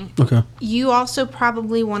other thing. Okay. You also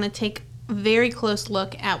probably want to take a very close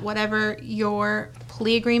look at whatever your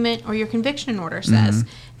plea agreement or your conviction order says.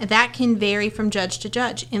 And that can vary from judge to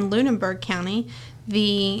judge. In Lunenburg County,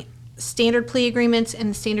 the standard plea agreements and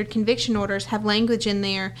the standard conviction orders have language in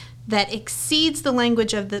there that exceeds the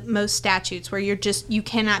language of the most statutes, where you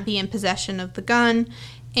cannot be in possession of the gun,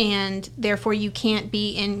 and therefore you can't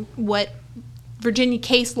be in what Virginia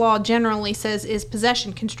case law generally says is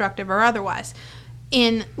possession, constructive or otherwise.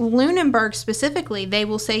 In Lunenburg specifically, they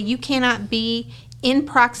will say you cannot be in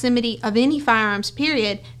proximity of any firearms,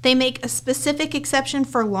 period. They make a specific exception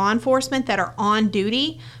for law enforcement that are on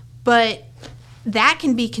duty, but that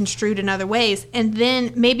can be construed in other ways. And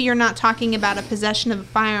then maybe you're not talking about a possession of a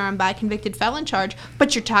firearm by a convicted felon charge,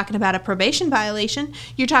 but you're talking about a probation violation.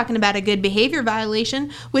 You're talking about a good behavior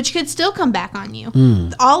violation, which could still come back on you.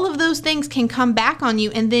 All of those things can come back on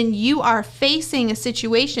you, and then you are facing a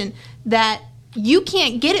situation that you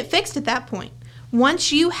can't get it fixed at that point.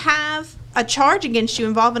 Once you have a charge against you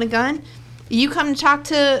involving a gun, you come to talk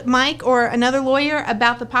to Mike or another lawyer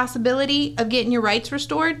about the possibility of getting your rights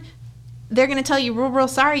restored, they're going to tell you, real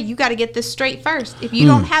sorry, you got to get this straight first. If you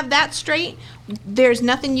don't have that straight, there's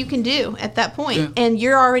nothing you can do at that point. And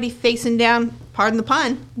you're already facing down, pardon the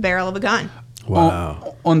pun, barrel of a gun.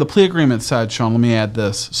 Wow. On the plea agreement side, Sean, let me add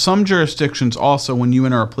this. Some jurisdictions also, when you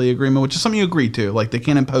enter a plea agreement, which is something you agree to, like they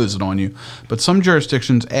can't impose it on you, but some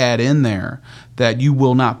jurisdictions add in there that you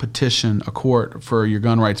will not petition a court for your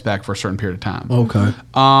gun rights back for a certain period of time. Okay.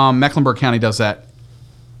 Mecklenburg County does that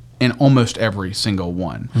in almost every single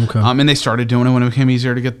one. Okay. And they started doing it when it became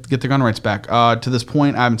easier to get their gun rights back. To this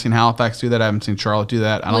point, I haven't seen Halifax do that. I haven't seen Charlotte do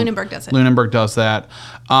that. Lunenburg does it. Lunenburg does that.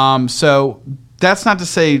 So that's not to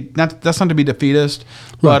say that's not to be defeatist,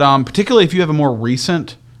 Right. but particularly if you have a more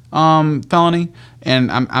recent felony,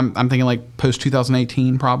 and I'm thinking like post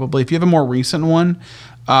 2018 probably. If you have a more recent one,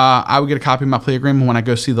 I would get a copy of my plea agreement when I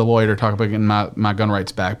go see the lawyer to talk about getting my gun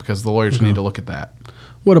rights back, because the lawyers need to look at that.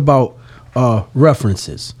 What about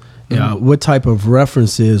references? What type of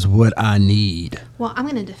references would I need? Well, I'm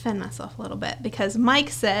going to defend myself a little bit, because Mike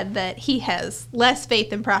said that he has less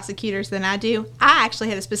faith in prosecutors than I do. I actually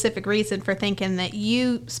had a specific reason for thinking that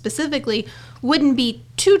you specifically wouldn't be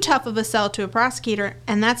too tough of a sell to a prosecutor,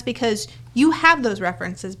 and that's because you have those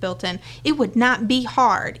references built in. It would not be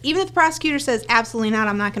hard. Even if the prosecutor says, absolutely not,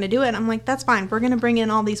 I'm not going to do it, I'm like, that's fine. We're going to bring in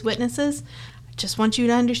all these witnesses. I just want you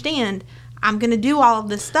to understand, I'm going to do all of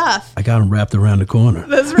this stuff. I got them wrapped around the corner.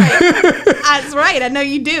 That's right. That's right. I know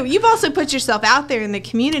you do. You've also put yourself out there in the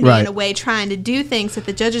community Right. in a way, trying to do things that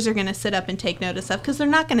the judges are going to sit up and take notice of, because they're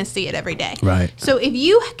not going to see it every day. Right. So if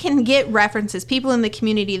you can get references, people in the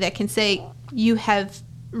community that can say you have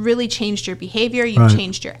really changed your behavior, you've Right.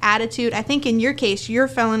 changed your attitude. I think in your case, your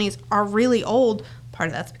felonies are really old. Part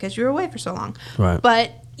of that's because you were away for so long. Right.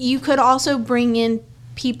 But you could also bring in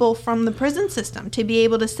people from the prison system to be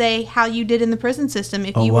able to say how you did in the prison system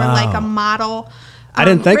if Oh, you were wow. like a model I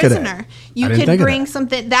didn't think of that. prisoner. I You didn't could think of bring that.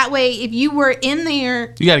 something that way. If you were in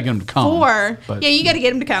there You got to get them to come. yeah, you got to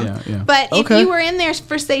get them to come. Yeah. But Okay. if you were in there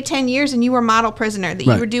for say 10 years and you were model prisoner, that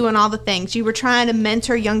Right. you were doing all the things, you were trying to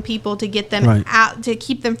mentor young people to get them Right. out, to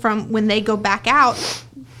keep them from when they go back out,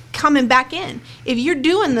 coming back in. If you're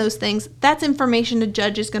doing those things, that's information a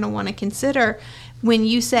judge is going to want to consider. When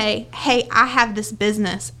you say, hey, I have this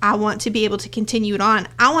business, I want to be able to continue it on.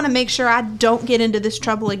 I want to make sure I don't get into this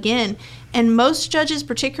trouble again. And most judges,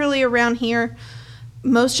 particularly around here,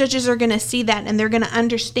 most judges are going to see that, and they're going to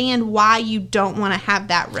understand why you don't want to have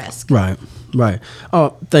that risk. Right.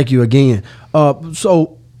 Thank you again.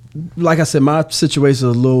 So, like I said, my situation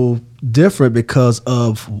is a little different because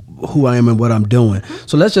of who I am and what I'm doing.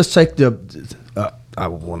 So let's just take I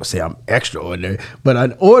want to say I'm extraordinary, but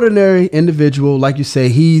an ordinary individual, like you say,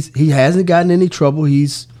 he hasn't gotten any trouble.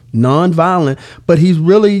 He's nonviolent, but he's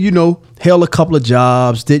really, held a couple of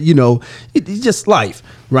jobs, it's just life,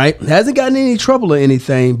 right? Hasn't gotten any trouble or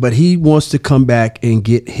anything, but he wants to come back and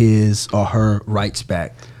get his or her rights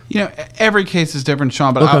back. Every case is different,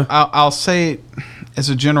 Sean, but Okay. I'll say as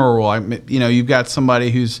a general rule, you've got somebody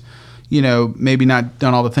who's, maybe not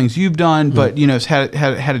done all the things you've done, but, has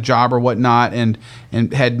had a job or whatnot and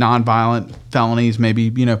had nonviolent felonies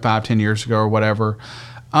maybe, 5-10 years ago or whatever.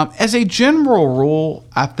 As a general rule,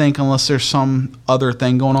 I think unless there's some other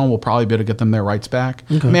thing going on, we'll probably be able to get them their rights back.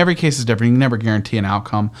 Okay. I mean, every case is different. You can never guarantee an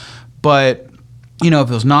outcome. But, if it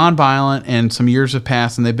was nonviolent and some years have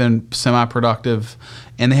passed and they've been semi-productive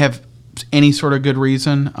and they have any sort of good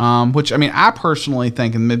reason, which, I personally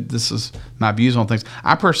think, and this is my views on things,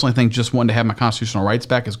 I personally think just wanting to have my constitutional rights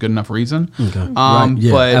back is good enough reason. Okay. Right.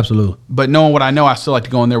 Yeah, absolutely. But knowing what I know, I still like to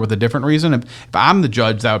go in there with a different reason. If I'm the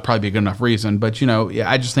judge, that would probably be a good enough reason. But,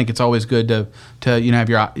 I just think it's always good to have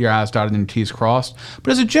your I's dotted and your T's crossed.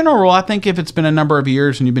 But as a general rule, I think if it's been a number of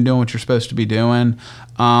years and you've been doing what you're supposed to be doing,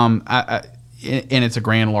 and it's a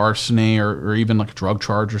grand larceny or even like a drug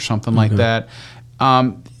charge or something like that,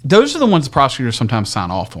 those are the ones the prosecutors sometimes sign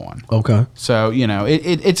off on. Okay. So,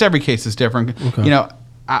 it's every case is different. Okay.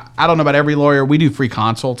 I don't know about every lawyer. We do free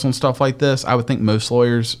consults and stuff like this. I would think most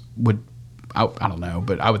lawyers would, I don't know,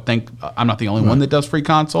 but I would think I'm not the only one that does free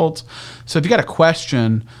consults. So if you got a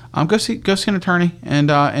question, go see an attorney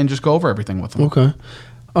and just go over everything with them. Okay.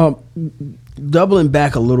 Doubling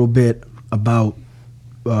back a little bit about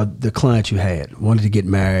the client you had, wanted to get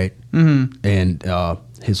married, and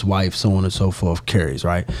his wife, so on and so forth, carries,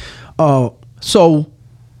 right? So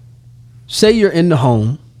say you're in the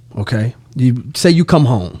home, okay? Say you come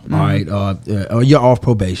home, all right, or you're off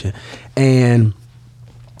probation, and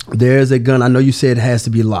there's a gun. I know you said it has to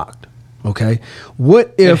be locked, okay?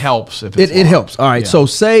 What if It helps if it's it helps? All right. Yeah. So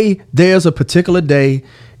say there's a particular day,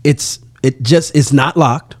 it's not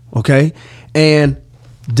locked, okay? And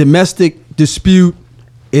domestic dispute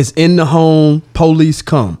is in the home. Police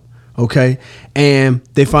come, okay, and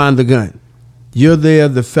they find the gun. You're there,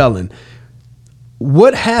 the felon.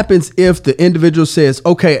 What happens if the individual says,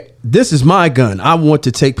 okay, this is my gun, I want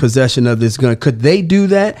to take possession of this gun? Could they do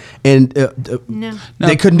that? And No.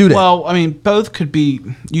 they couldn't do that. Well, both could be.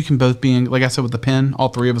 You can both be in. Like I said with the pen, all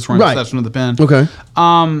three of us were in Right. possession of the pen. Okay.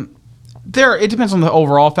 It depends on the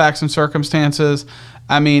overall facts and circumstances.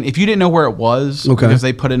 I mean, if you didn't know where it was because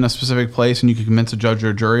they put it in a specific place and you could convince a judge or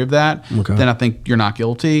a jury of that, then I think you're not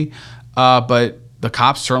guilty. But the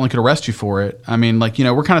cops certainly could arrest you for it. I mean, like,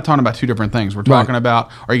 we're kind of talking about two different things. We're talking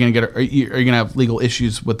about, are you going to have legal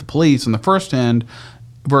issues with the police in the first end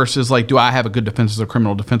versus, like, do I have a good defense as a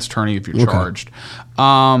criminal defense attorney if you're charged?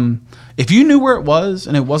 If you knew where it was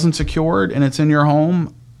and it wasn't secured and it's in your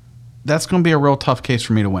home, that's going to be a real tough case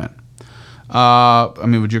for me to win. I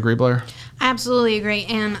mean, would you agree, Blair? I absolutely agree.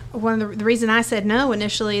 And one of the reason I said no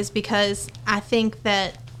initially is because I think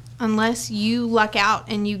that unless you luck out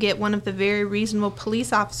and you get one of the very reasonable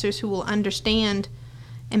police officers who will understand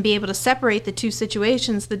and be able to separate the two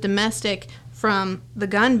situations, the domestic from the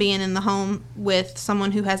gun being in the home with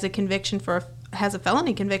someone who has a conviction has a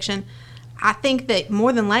felony conviction, I think that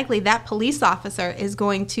more than likely that police officer is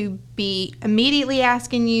going to be immediately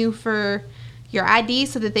asking you for your ID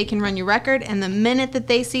so that they can run your record, and the minute that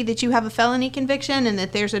they see that you have a felony conviction and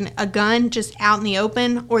that there's a gun just out in the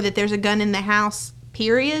open, or that there's a gun in the house,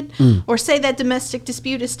 period, or say that domestic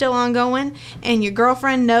dispute is still ongoing and your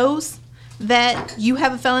girlfriend knows that you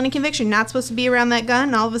have a felony conviction, you're not supposed to be around that gun,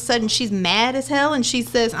 and all of a sudden she's mad as hell and she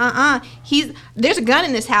says, there's a gun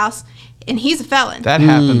in this house and he's a felon. That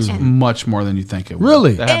happens much more than you think it would.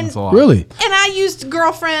 Really? That happens a lot. Really? And I used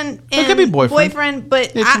girlfriend and it could be boyfriend,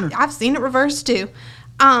 but I've seen it reversed too.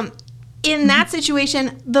 In that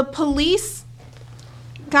situation, the police,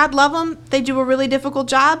 God love them, they do a really difficult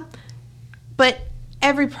job, but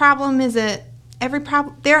they're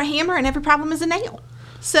a hammer and every problem is a nail.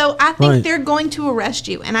 So I think they're going to arrest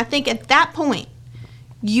you, and I think at that point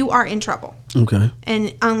you are in trouble. Okay.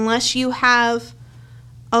 And unless you have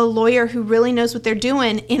a lawyer who really knows what they're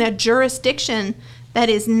doing in a jurisdiction that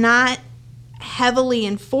is not heavily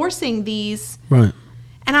enforcing these, and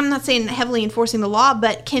I'm not saying heavily enforcing the law,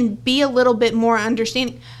 but can be a little bit more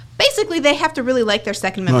understanding. Basically, they have to really like their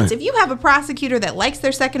Second Amendments. If you have a prosecutor that likes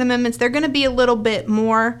their Second Amendments, they're going to be a little bit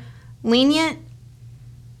more lenient.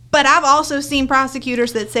 But I've also seen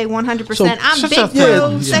prosecutors that say 100%, I'm big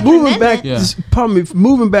pro Second Amendment.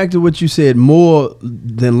 Moving back to what you said, more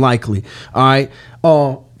than likely. All right.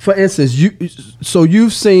 For instance,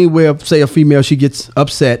 you've seen where, say, a female, she gets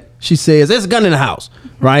upset. She says, "There's a gun in the house,"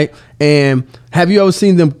 right? And have you ever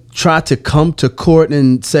seen them try to come to court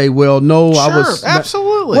and say, "Well, no, I was"?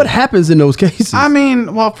 Absolutely. What happens in those cases? I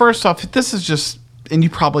mean, well, first off, this is just, and you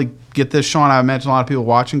probably get this, Sean. I imagine a lot of people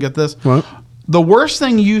watching get this. Right. The worst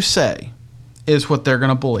thing you say is what they're going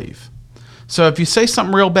to believe. So if you say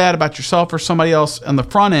something real bad about yourself or somebody else on the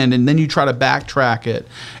front end, and then you try to backtrack it,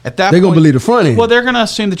 at that point, they're going to believe the front end. Well, they're going to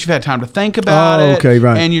assume that you've had time to think about it. Okay,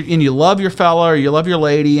 right. And you love your fella or you love your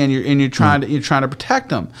lady, and you're trying to protect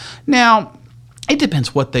them. Now, it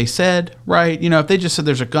depends what they said, right? If they just said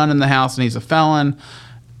there's a gun in the house and he's a felon,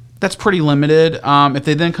 that's pretty limited. If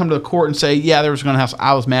they then come to the court and say, yeah, there was a gun in the house,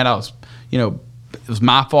 I was mad, it was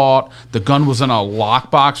my fault. The gun was in a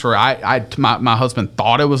lockbox, or my husband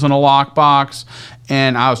thought it was in a lockbox,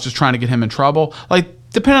 and I was just trying to get him in trouble. Like,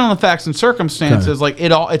 depending on the facts and circumstances, like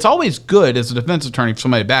it's always good as a defense attorney for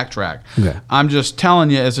somebody to backtrack. Okay. I'm just telling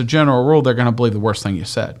you, as a general rule, they're going to believe the worst thing you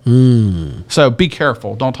said. So be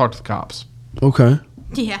careful. Don't talk to the cops. Okay.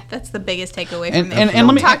 Yeah, that's the biggest takeaway from this. And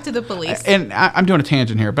Don't talk to the police. And I'm doing a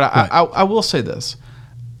tangent here, but I will say this.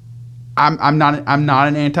 I'm not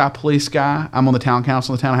an anti-police guy. I'm on the town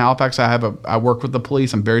council in the town of Halifax. I work with the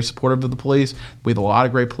police. I'm very supportive of the police. We have a lot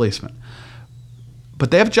of great policemen.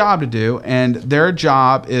 But they have a job to do, and their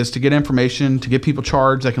job is to get information, to get people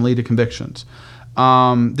charged that can lead to convictions.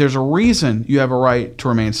 There's a reason you have a right to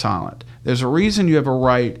remain silent. There's a reason you have a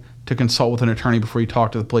right to consult with an attorney before you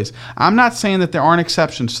talk to the police. I'm not saying that there aren't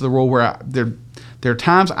exceptions to the rule where there are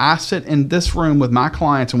times I sit in this room with my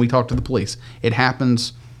clients and we talk to the police. It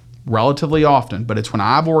happens relatively often, but it's when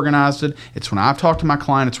I've organized it, it's when I've talked to my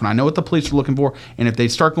client, it's when I know what the police are looking for, and if they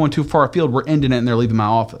start going too far afield, we're ending it and they're leaving my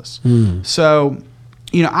office. So,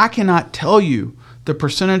 I cannot tell you the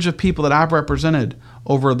percentage of people that I've represented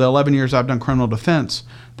over the 11 years I've done criminal defense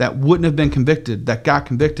that wouldn't have been convicted, that got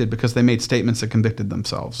convicted because they made statements that convicted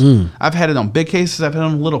themselves. I've had it on big cases, I've had it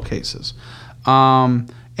on little cases.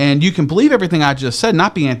 And you can believe everything I just said,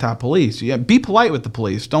 not be anti-police. Yeah, be polite with the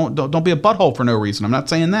police. Don't be a butthole for no reason. I'm not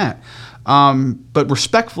saying that. But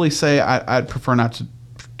respectfully say I'd prefer not to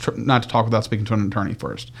talk without speaking to an attorney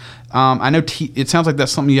first. I know it sounds like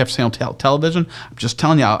that's something you have to say on television. I'm just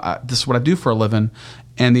telling you, this is what I do for a living.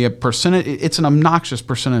 And the percentage, it's an obnoxious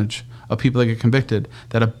percentage of people that get convicted,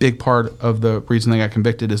 that a big part of the reason they got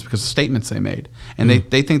convicted is because of statements they made. And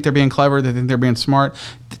they think they're being clever. They think they're being smart.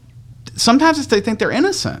 Sometimes they think they're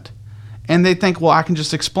innocent. and they think, well, I can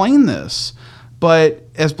just explain this. But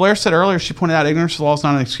as Blair said earlier, she pointed out ignorance of the law is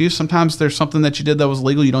not an excuse. Sometimes there's something that you did that was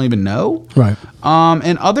legal you don't even know. Right.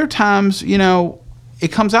 And other times,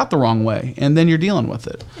 it comes out the wrong way, and then you're dealing with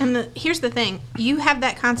it. And here's the thing. You have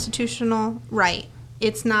that constitutional right.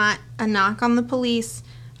 It's not a knock on the police.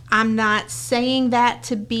 I'm not saying that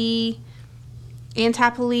to be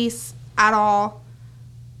anti-police at all.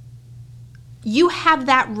 You have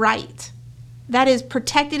that right. That is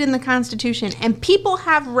protected in the Constitution. And people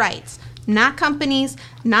have rights. Not companies,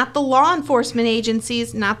 not the law enforcement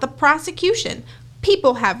agencies, not the prosecution.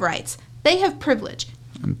 People have rights. They have privilege.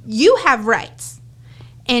 You have rights.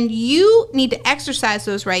 And you need to exercise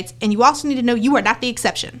those rights. And you also need to know you are not the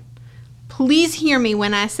exception. Please hear me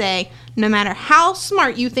when I say, no matter how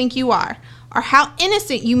smart you think you are, or how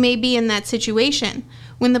innocent you may be in that situation,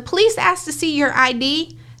 when the police ask to see your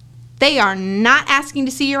ID, they are not asking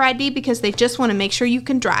to see your ID because they just want to make sure you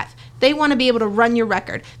can drive. They want to be able to run your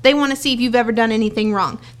record. They want to see if you've ever done anything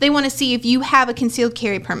wrong. They want to see if you have a concealed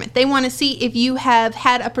carry permit. They want to see if you have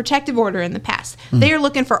had a protective order in the past. They are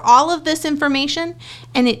looking for all of this information,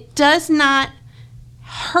 and it does not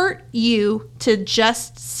hurt you to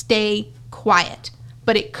just stay quiet.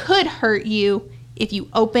 But it could hurt you if you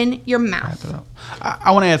open your mouth. I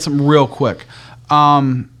want to add something real quick.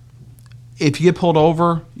 If you get pulled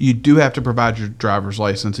over, you do have to provide your driver's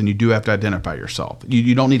license, and you do have to identify yourself.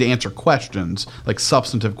 You don't need to answer questions, like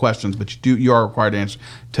substantive questions, but you are required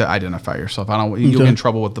to identify yourself. You'll get in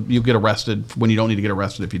trouble you'll get arrested when you don't need to get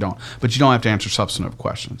arrested if you don't. But you don't have to answer substantive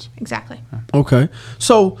questions. Exactly. Okay.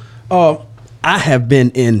 So I have been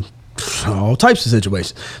in all types of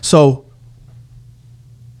situations. So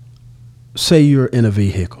say you're in a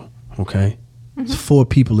vehicle, okay? It's 4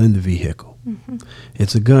 people in the vehicle.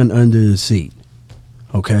 It's a gun under the seat,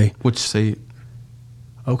 okay? Which seat?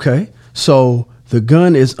 Okay. So the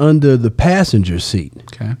gun is under the passenger seat.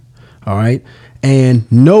 Okay. All right.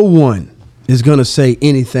 And no one is going to say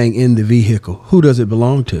anything in the vehicle. Who does it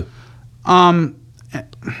belong to?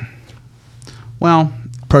 Well,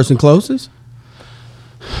 person closest?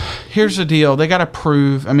 Here's the deal. They got to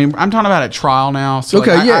prove. I mean, I'm talking about at trial now. So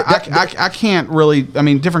okay, I can't really. I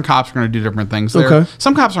mean, different cops are going to do different things. Okay.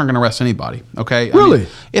 Some cops aren't going to arrest anybody. Okay. Really?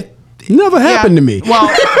 It never happened to me. Well.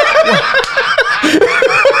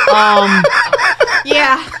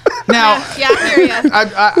 Yeah. Now. Yeah, I hear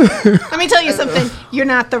you. Let me tell you something. You're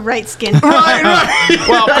not the right skin. Right.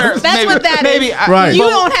 Well, that's what that maybe, is. Right. You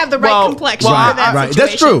don't have the right complexion for that right.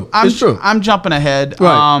 situation. That's true. That's true. I'm jumping ahead.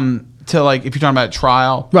 Right. To like if you're talking about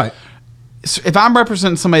trial. Right. So if I'm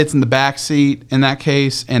representing somebody that's in the back seat in that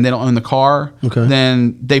case and they don't own the car, okay,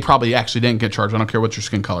 then they probably actually didn't get charged. I don't care what your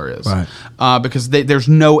skin color is, right? Because there's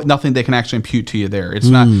nothing they can actually impute to you there. It's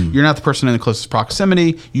not you're not the person in the closest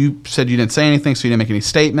proximity. You said you didn't say anything, so you didn't make any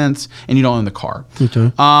statements, and you don't own the car.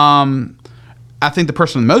 Okay. I think the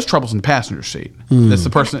person in the most trouble is in the passenger seat. That's the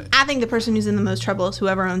person. I think the person who's in the most trouble is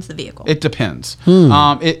whoever owns the vehicle. It depends.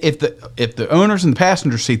 If the owner's in the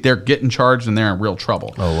passenger seat, they're getting charged and they're in real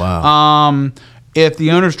trouble. Oh wow. If the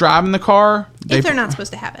owner's driving the car, if they're not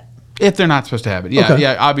supposed to have it. If they're not supposed to have it, yeah, okay,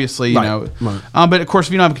 yeah. Obviously, you know. Right. But of course,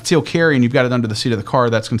 if you don't have concealed carry and you've got it under the seat of the car,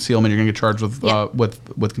 that's concealment. You're going to get charged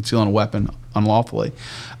with concealing a weapon unlawfully.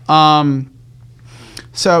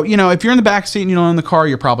 So, you know, if you're in the back seat and you don't own the car,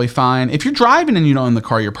 you're probably fine. If you're driving and you don't own the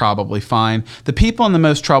car, you're probably fine. The people in the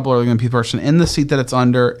most trouble are going to be the person in the seat that it's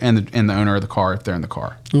under and the owner of the car if they're in the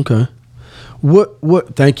car. Okay.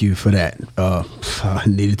 What? Thank you for that. I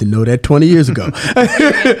needed to know that 20 years ago.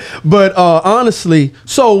 But honestly,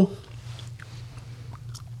 so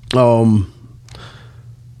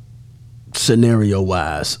scenario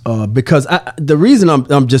wise, because the reason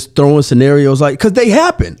I'm just throwing scenarios because they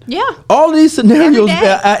happen. Yeah. All these scenarios,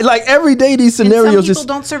 Every day. every day, these scenarios. And some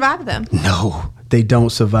people don't survive them. No, they don't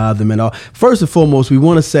survive them at all. First and foremost, we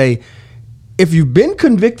want to say, if you've been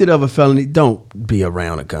convicted of a felony, don't be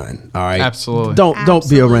around a gun. All right, absolutely. Don't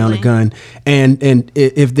be around a gun. And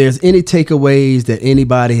if there's any takeaways that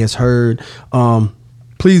anybody has heard,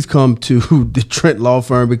 please come to the Trent Law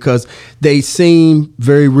Firm because they seem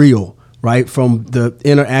very real. Right, from the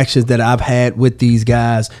interactions that I've had with these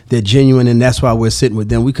guys, they're genuine, and that's why we're sitting with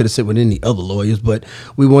them. We could have sit with any other lawyers, but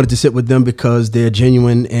we wanted to sit with them because they're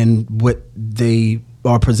genuine in what they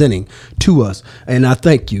are presenting to us. And I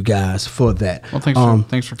thank you guys for that. Well,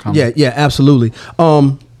 thanks for coming. Yeah, absolutely.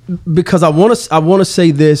 Because I want to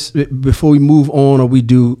say this before we move on or we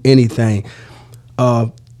do anything.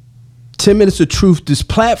 10 Minutes of Truth. This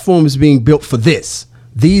platform is being built for this.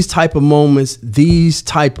 These type of moments, these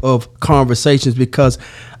type of conversations, because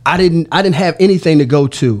I didn't have anything to go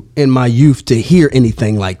to in my youth to hear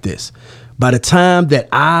anything like this. By the time that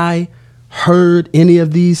I heard any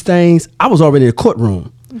of these things, I was already in the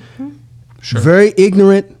courtroom. Sure. Very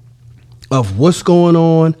ignorant of what's going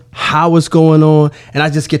on, how it's going on, and I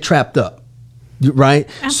just get trapped up, right?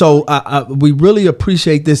 So we really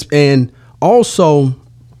appreciate this, and also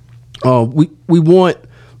we want,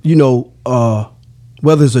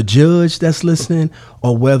 whether it's a judge that's listening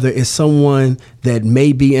or whether it's someone that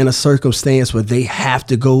may be in a circumstance where they have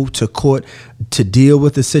to go to court to deal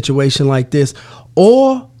with a situation like this,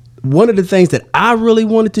 or one of the things that I really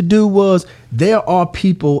wanted to do was there are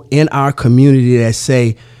people in our community that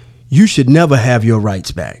say you should never have your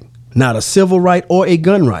rights back, not a civil right or a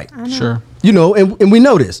gun right. Sure. And we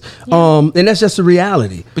know this, and that's just a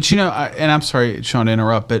reality. But and I'm sorry, Sean, to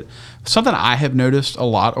interrupt, but something I have noticed a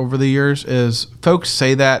lot over the years is folks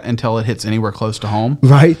say that until it hits anywhere close to home.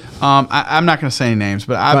 Right. I'm not going to say any names,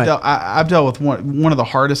 but I've dealt with one of the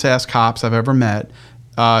hardest ass cops I've ever met,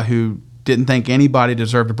 who didn't think anybody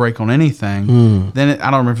deserved a break on anything. Then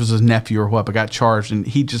I don't remember if it was his nephew or what, but got charged, and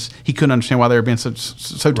he couldn't understand why they were being so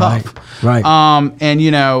tough. Right.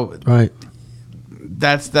 Right.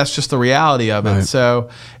 That's just the reality of it. Right. So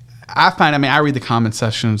I read the comment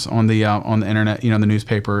sections on the internet, the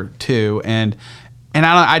newspaper too, and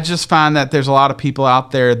I just find that there's a lot of people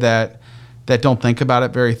out there that don't think about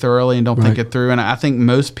it very thoroughly and don't think it through. And I think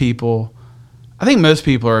most people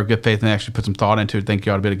are of good faith and they actually put some thought into it. Think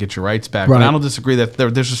you ought to be able to get your rights back. Right. But I don't disagree that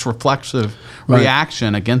there's this reflexive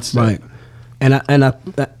reaction against it. And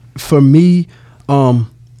for me,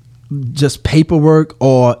 just paperwork,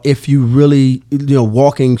 or if you really,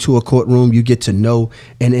 walking to a courtroom, you get to know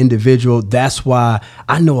an individual. That's why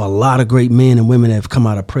I know a lot of great men and women that have come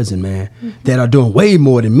out of prison, man, that are doing way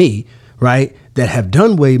more than me, right? That have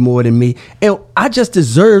done way more than me. And I just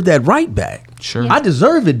deserve that right back. Sure. I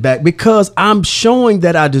deserve it back because I'm showing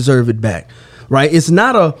that I deserve it back. Right? It's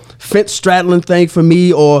not a fence straddling thing for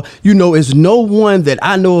me, or, it's no one that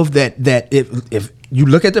I know of that if you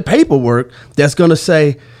look at the paperwork, that's going to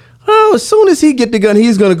say, oh, as soon as he get the gun,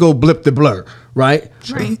 he's going to go blip the blur. Right?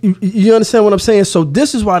 Right. You understand what I'm saying? So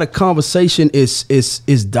this is why the conversation is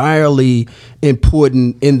direly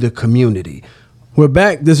important in the community. We're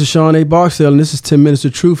back. This is Sean A. Barksdale, and this is 10 Minutes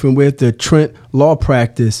of Truth, and we're at the Trent Law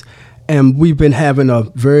Practice. And we've been having a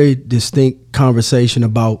very distinct conversation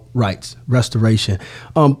about rights, restoration.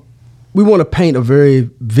 We want to paint a very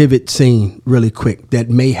vivid scene really quick that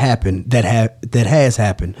may happen, that has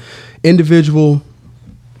happened. Individual,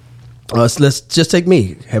 let's just take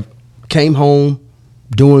me, came home,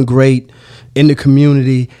 doing great in the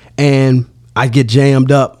community, and I get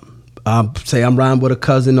jammed up. Say I'm riding with a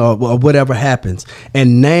cousin or whatever happens.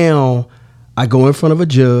 And now I go in front of a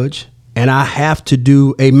judge, and I have to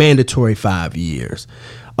do a mandatory 5 years.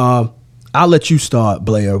 I'll let you start,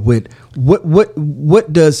 Blair, with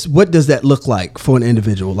what does that look like for an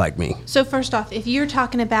individual like me? So first off, if you're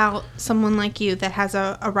talking about someone like you that has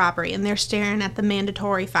a robbery and they're staring at the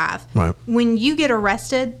mandatory 5, right, when you get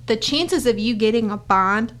arrested, the chances of you getting a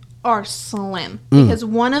bond are slim, because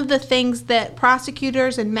one of the things that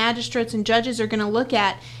prosecutors and magistrates and judges are going to look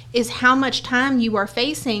at is how much time you are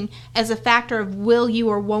facing as a factor of will you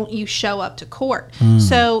or won't you show up to court.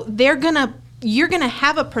 So you're going to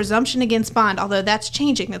have a presumption against bond, although that's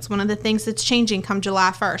changing. That's one of the things that's changing come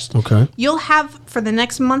July 1st. Okay. You'll have, for the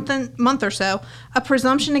next month or so, a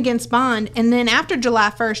presumption against bond, and then after July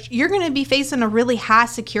 1st, you're going to be facing a really high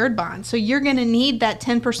secured bond. So you're going to need that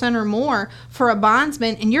 10% or more for a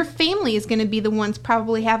bondsman, and your family is going to be the ones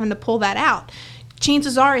probably having to pull that out.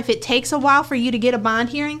 Chances are, if it takes a while for you to get a bond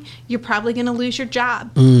hearing, you're probably going to lose your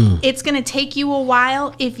job. It's going to take you a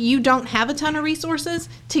while, if you don't have a ton of resources,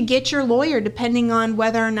 to get your lawyer, depending on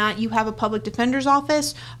whether or not you have a public defender's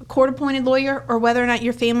office, a court-appointed lawyer, or whether or not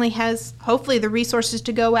your family has, hopefully, the resources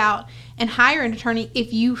to go out and hire an attorney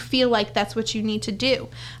if you feel like that's what you need to do.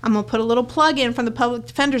 I'm going to put a little plug in from the public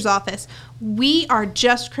defender's office. We are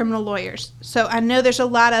just criminal lawyers. So I know there's a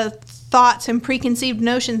lot of thoughts and preconceived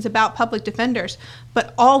notions about public defenders,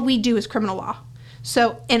 but all we do is criminal law.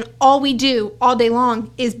 So, and all we do all day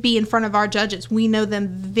long is be in front of our judges. We know them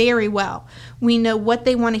very well. We know what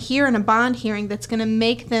they want to hear in a bond hearing that's going to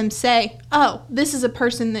make them say, oh, this is a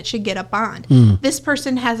person that should get a bond. This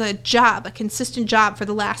person has a job, a consistent job for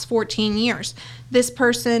the last 14 years. This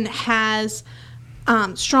person has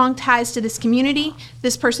strong ties to this community.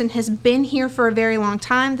 This person has been here for a very long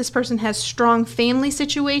time. This person has strong family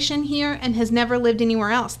situation here and has never lived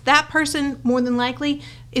anywhere else. That person, more than likely,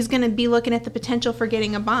 is going to be looking at the potential for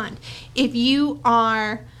getting a bond. If you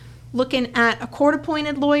are looking at a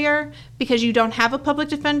court-appointed lawyer because you don't have a public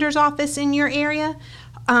defender's office in your area,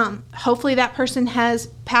 hopefully that person has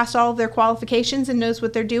passed all of their qualifications and knows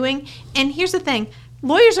what they're doing. And here's the thing.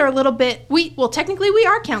 lawyers are a little bit, technically we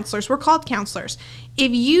are counselors. We're called counselors.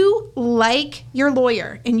 If you like your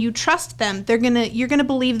lawyer and you trust them, you're gonna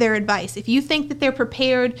believe their advice. If you think that they're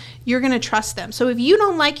prepared, you're gonna trust them. So if you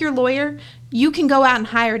don't like your lawyer, you can go out and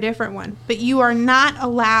hire a different one, but you are not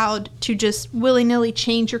allowed to just willy-nilly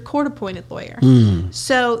change your court-appointed lawyer.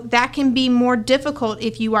 So that can be more difficult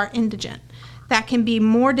if you are indigent. That can be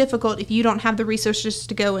more difficult if you don't have the resources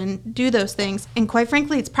to go and do those things. And quite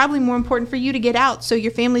frankly, it's probably more important for you to get out, so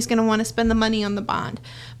your family's going to want to spend the money on the bond.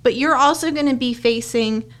 But you're also going to be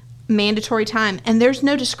facing mandatory time, and there's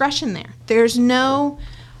no discretion there. There's no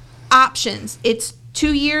options. It's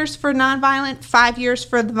 2 years for nonviolent, 5 years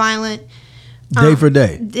for the violent. Day for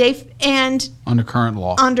day. And under current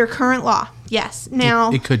law. Under current law, yes. Now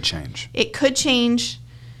it could change. It could change.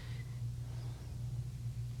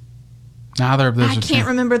 Neither of those. I can't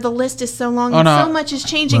remember. The list is so long, and so much is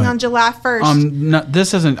changing on July 1st. No,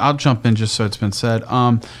 this isn't. I'll jump in just so it's been said.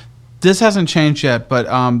 This hasn't changed yet, but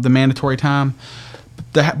the mandatory time.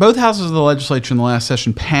 Both houses of the legislature in the last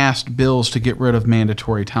session passed bills to get rid of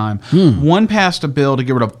mandatory time. One passed a bill to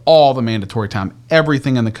get rid of all the mandatory time,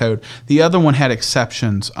 everything in the code. The other one had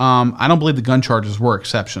exceptions. I don't believe the gun charges were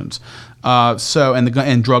exceptions.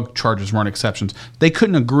 And drug charges weren't exceptions. They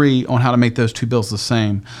couldn't agree on how to make those two bills the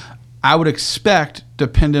same. I would expect,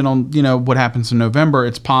 depending on what happens in November,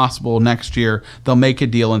 it's possible next year they'll make a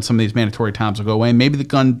deal and some of these mandatory times will go away. Maybe the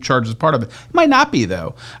gun charge is part of it. It might not be,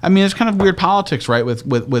 though. I mean, it's kind of weird politics, right,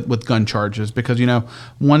 with gun charges, because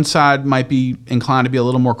one side might be inclined to be a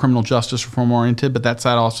little more criminal justice reform oriented, but that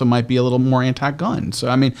side also might be a little more anti-gun. So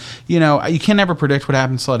I mean, you can never predict what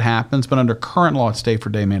happens till it happens, but under current law, it's day for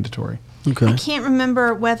day mandatory. Okay. I can't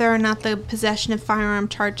remember whether or not the possession of firearm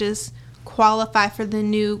charges qualify for the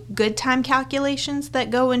new good time calculations that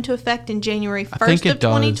go into effect in January 1st of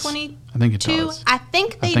 2022. I think it does. I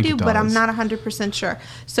think they do, but I'm not 100% sure.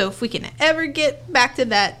 So if we can ever get back to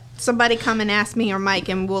that, somebody come and ask me or Mike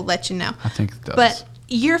and we'll let you know. I think it does. But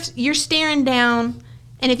you're staring down,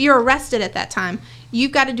 and if you're arrested at that time,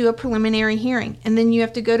 you've got to do a preliminary hearing, and then you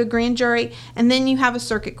have to go to grand jury, and then you have a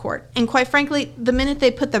circuit court. And quite frankly, the minute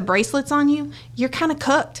they put the bracelets on you, you're kind of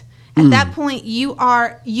cooked. At that point, you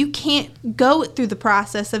can't go through the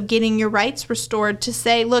process of getting your rights restored to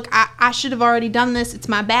say, look, I should have already done this. It's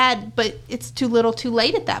my bad, but it's too little too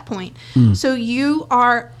late at that point. So you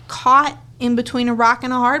are caught in between a rock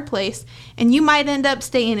and a hard place, and you might end up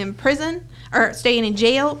staying in prison or staying in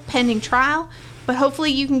jail pending trial, but hopefully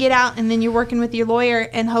you can get out, and then you're working with your lawyer,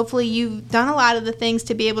 and hopefully you've done a lot of the things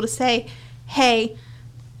to be able to say, hey,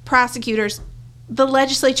 prosecutors, the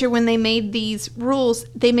legislature, when they made these rules,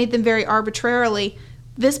 they made them very arbitrarily.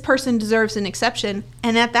 This person deserves an exception.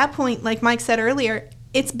 And at that point, like Mike said earlier,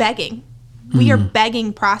 it's begging. We are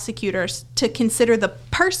begging prosecutors to consider the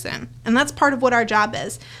person. And that's part of what our job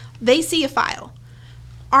is. They see a file.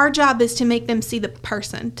 Our job is to make them see the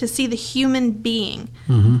person, to see the human being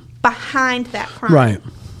behind that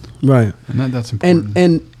crime. Right. And that's important.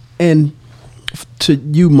 And to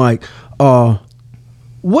you, Mike,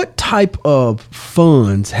 what type of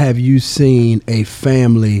funds have you seen a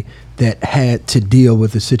family that had to deal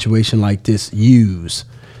with a situation like this use?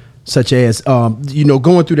 Such as, going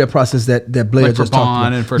through that process that Blair like just for talked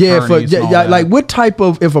bond about. and for attorneys and all that. Like what type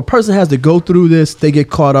of, if a person has to go through this, they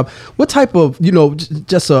get caught up, what type of,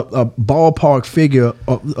 just a ballpark figure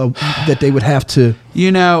of that they would have to.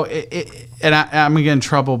 And I'm going to get in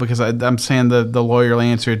trouble because I'm saying the lawyerly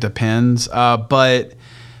answer, it depends. But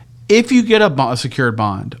if you get a secured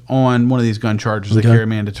bond on one of these gun charges that carry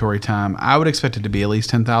mandatory time, I would expect it to be at least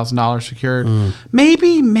 $10,000 secured.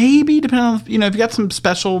 Maybe depending on, if you got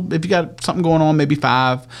if you got something going on, maybe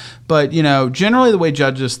 $5,000. But, generally the way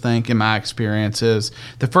judges think, in my experience, is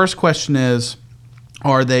the first question is, should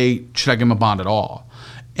I give them a bond at all?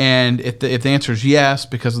 And if the answer is yes,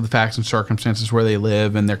 because of the facts and circumstances where they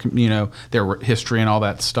live and their history and all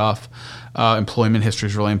that stuff, employment history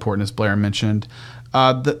is really important, as Blair mentioned.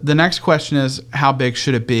 The next question is, how big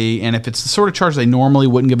should it be? And if it's the sort of charge they normally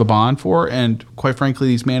wouldn't give a bond for, and quite frankly,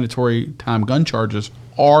 these mandatory time gun charges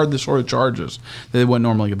are the sort of charges that they wouldn't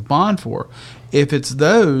normally give a bond for. If it's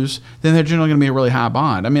those, then they're generally going to be a really high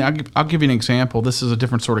bond. I mean, I'll give you an example. This is a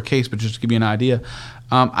different sort of case, but just to give you an idea.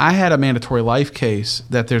 I had a mandatory life case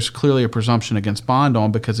that there's clearly a presumption against bond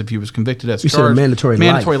on, because if he was convicted as charged, said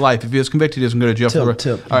mandatory life. If he was convicted, he doesn't go to jail for the rest.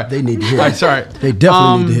 All right. They need to hear that. Sorry. They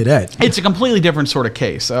definitely need to hear that. It's a completely different sort of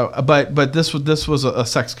case. But this was a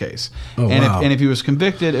sex case. Oh, wow. If he was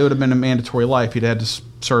convicted, it would have been a mandatory life. He'd had to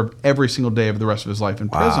serve every single day of the rest of his life in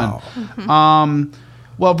prison. Wow.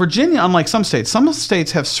 Well, Virginia, unlike some states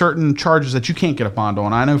have certain charges that you can't get a bond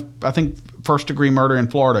on. I think first-degree murder in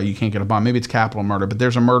Florida, you can't get a bond. Maybe it's capital murder, but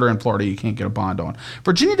there's a murder in Florida you can't get a bond on.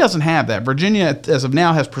 Virginia doesn't have that. Virginia, as of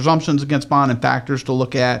now, has presumptions against bond and factors to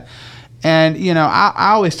look at. And,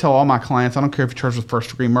 I always tell all my clients, I don't care if you're charged with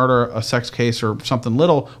first-degree murder, a sex case, or something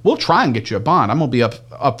little, we'll try and get you a bond. I'm going to be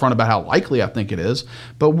upfront about how likely I think it is,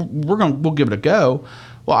 but we'll give it a go.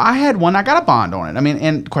 Well, I had one, I got a bond on it. I mean,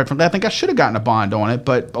 and quite frankly, I think I should have gotten a bond on it,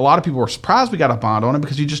 but a lot of people were surprised we got a bond on it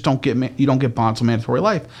because you just don't get bonds on mandatory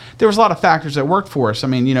life. There was a lot of factors that worked for us. I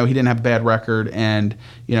mean, he didn't have a bad record, and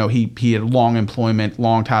he had long employment,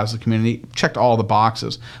 long ties to the community, checked all the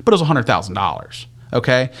boxes, but it was $100,000.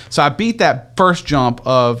 Okay, so I beat that first jump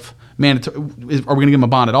of mandatory. Are we going to give him a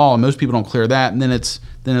bond at all? And most people don't clear that, and then it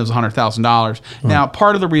was $100,000. Now,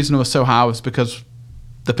 part of the reason it was so high was because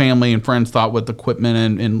the family and friends thought with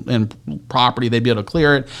equipment and property they'd be able to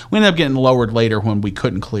clear it. We ended up getting lowered later when we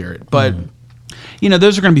couldn't clear it. But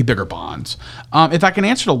those are going to be bigger bonds. If I can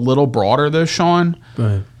answer it a little broader, though, Sean. Go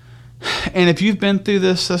ahead. And if you've been through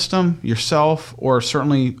this system yourself, or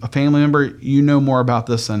certainly a family member, you know more about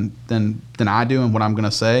this than I do and what I'm going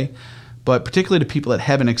to say. But particularly to people that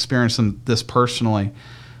haven't experienced this personally,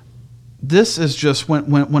 this is just when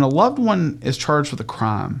a loved one is charged with a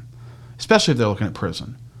crime, especially if they're looking at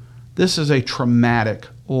prison, this is a traumatic,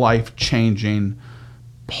 life-changing,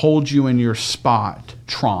 hold you in your spot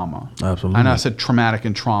trauma. Absolutely. And I said traumatic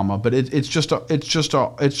and trauma, but it's just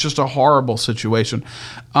a horrible situation.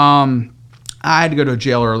 I had to go to a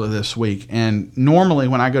jail earlier this week, and normally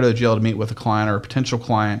when I go to a jail to meet with a client or a potential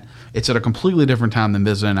client, it's at a completely different time than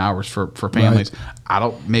visiting hours for families.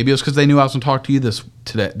 Right. Maybe it's because they knew I was going to talk to you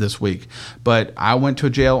this week, but I went to a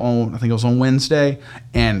jail I think it was on Wednesday,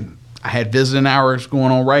 and I had visiting hours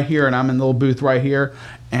going on right here, and I'm in the little booth right here,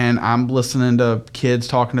 and I'm listening to kids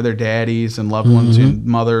talking to their daddies and loved ones and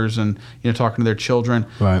mothers, and talking to their children.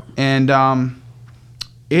 Right. And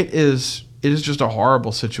it is just a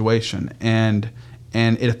horrible situation, and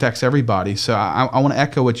it affects everybody. So I want to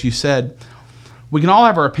echo what you said. We can all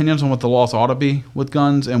have our opinions on what the laws ought to be with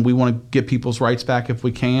guns, and we want to get people's rights back if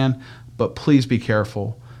we can. But please be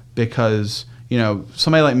careful, because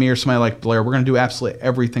somebody like me or somebody like Blair, we're going to do absolutely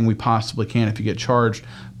everything we possibly can if you get charged.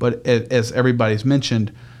 But as everybody's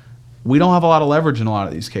mentioned, we don't have a lot of leverage in a lot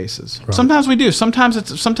of these cases. Right. Sometimes we do.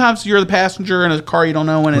 Sometimes you're the passenger in a car you don't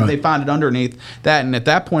know, and they find it underneath that. And at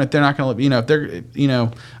that point, if they're not going to, I'm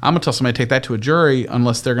going to tell somebody to take that to a jury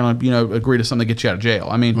unless they're going to, agree to something to get you out of jail.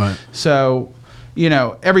 I mean, so,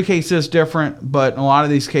 every case is different, but in a lot of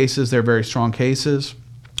these cases, they're very strong cases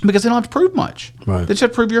because they don't have to prove much. Right. They just have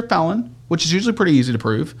to prove you're a felon, which is usually pretty easy to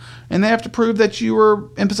prove, and they have to prove that you were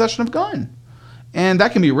in possession of a gun. And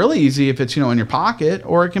that can be really easy if it's, in your pocket,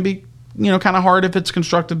 or it can be, kind of hard if it's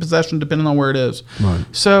constructive possession, depending on where it is. Right.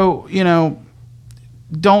 So,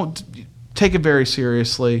 don't take it very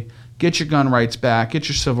seriously. Get your gun rights back. Get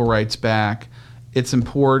your civil rights back. It's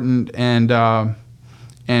important. And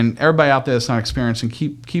everybody out there that's not experiencing,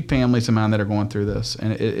 keep families in mind that are going through this.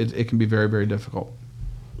 And it can be very, very difficult.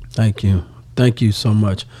 Thank you. Thank you so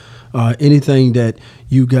much. Anything that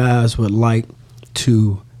you guys would like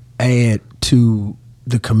to add to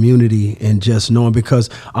the community and just knowing, because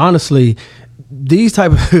honestly, these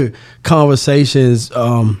type of conversations,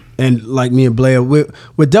 and like me and Blair, we're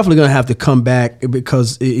definitely going to have to come back,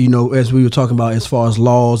 because, as we were talking about, as far as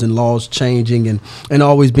laws changing and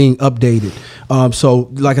always being updated. So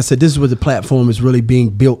like I said, this is what the platform is really being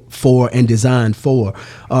built for and designed for.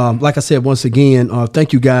 Like I said, once again,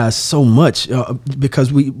 thank you guys so much,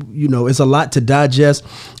 because it's a lot to digest.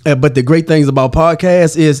 But the great things about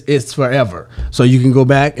podcasts is it's forever. So you can go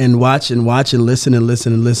back and watch and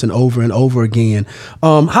listen over and over again.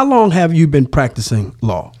 How long have you been practicing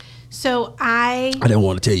law? So I didn't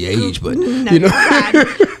want to tell your age, but no,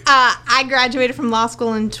 I graduated from law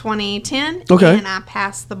school in 2010. Okay. And I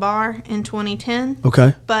passed the bar in 2010.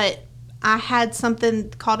 Okay. But I had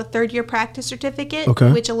something called a third-year practice certificate,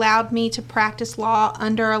 which allowed me to practice law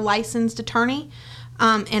under a licensed attorney.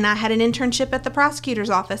 And I had an internship at the prosecutor's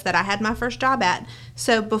office that I had my first job at.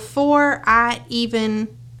 So before I even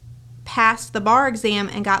passed the bar exam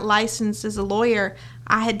and got licensed as a lawyer,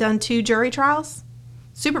 I had done 2 jury trials,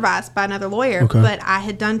 supervised by another lawyer, but I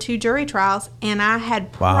had done 2 jury trials, and I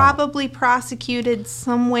had probably prosecuted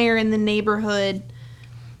somewhere in the neighborhood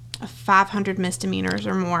of 500 misdemeanors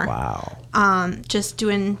or more. Wow. Just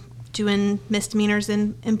doing misdemeanors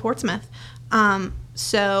in Portsmouth.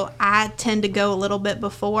 So I tend to go a little bit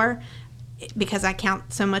before, because I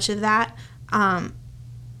count so much of that.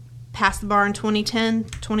 Passed the bar in 2010,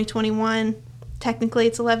 2021. Technically,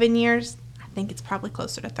 it's 11 years. I think it's probably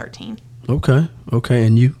closer to 13. Okay.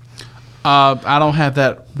 And you? I don't have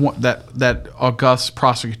that august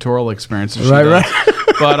prosecutorial experience. That she Right, does.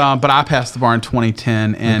 right. But I passed the bar in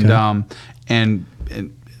 2010 and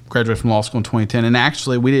graduated from law school in 2010. And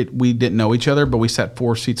actually, we didn't know each other, but we sat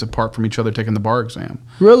 4 seats apart from each other taking the bar exam.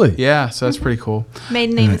 Really? Yeah, so that's pretty cool.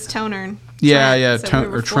 Maiden name is Toner. and Yeah, Trent, yeah, so Trent-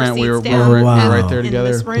 we were or 4 Trent, we seats were down right there in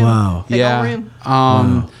together. this room. Wow. Big Yeah. old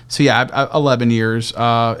room. So yeah, I 11 years.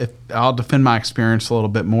 If I'll defend my experience a little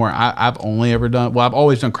bit more. I've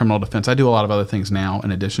always done criminal defense. I do a lot of other things now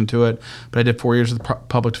in addition to it. But I did 4 years at the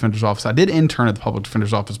public defender's office. I did intern at the public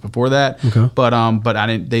defender's office before that. Okay. But I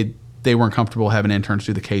didn't. They weren't comfortable having interns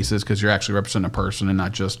do the cases because you're actually representing a person and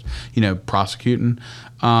not just prosecuting.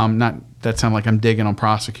 Not that sound like I'm digging on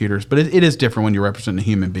prosecutors, but it is different when you're representing a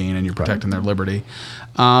human being and you're protecting their liberty.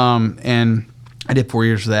 And I did 4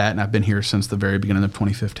 years of that, and I've been here since the very beginning of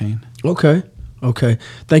 2015. Okay.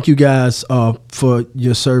 Thank you guys for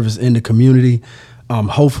your service in the community.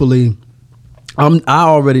 Hopefully, I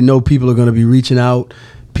already know people are going to be reaching out.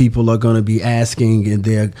 People are going to be asking, and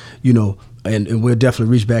they're, and we'll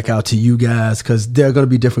definitely reach back out to you guys because there are going to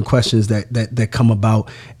be different questions that come about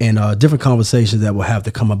and different conversations that will have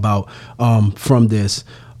to come about from this.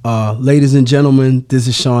 Ladies and gentlemen, this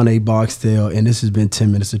is Sean A. Barksdale, and this has been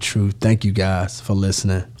 10 Minutes of Truth. Thank you guys for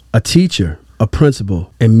listening. A teacher, a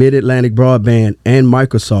principal in Mid-Atlantic Broadband and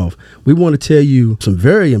Microsoft, we want to tell you some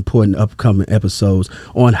very important upcoming episodes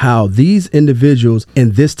on how these individuals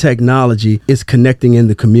and this technology is connecting in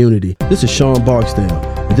the community. This is Sean Barksdale,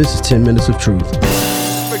 and this is 10 Minutes of Truth.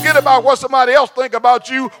 Forget about what somebody else think about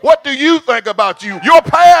you. What do you think about you? Your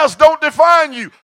past don't define you.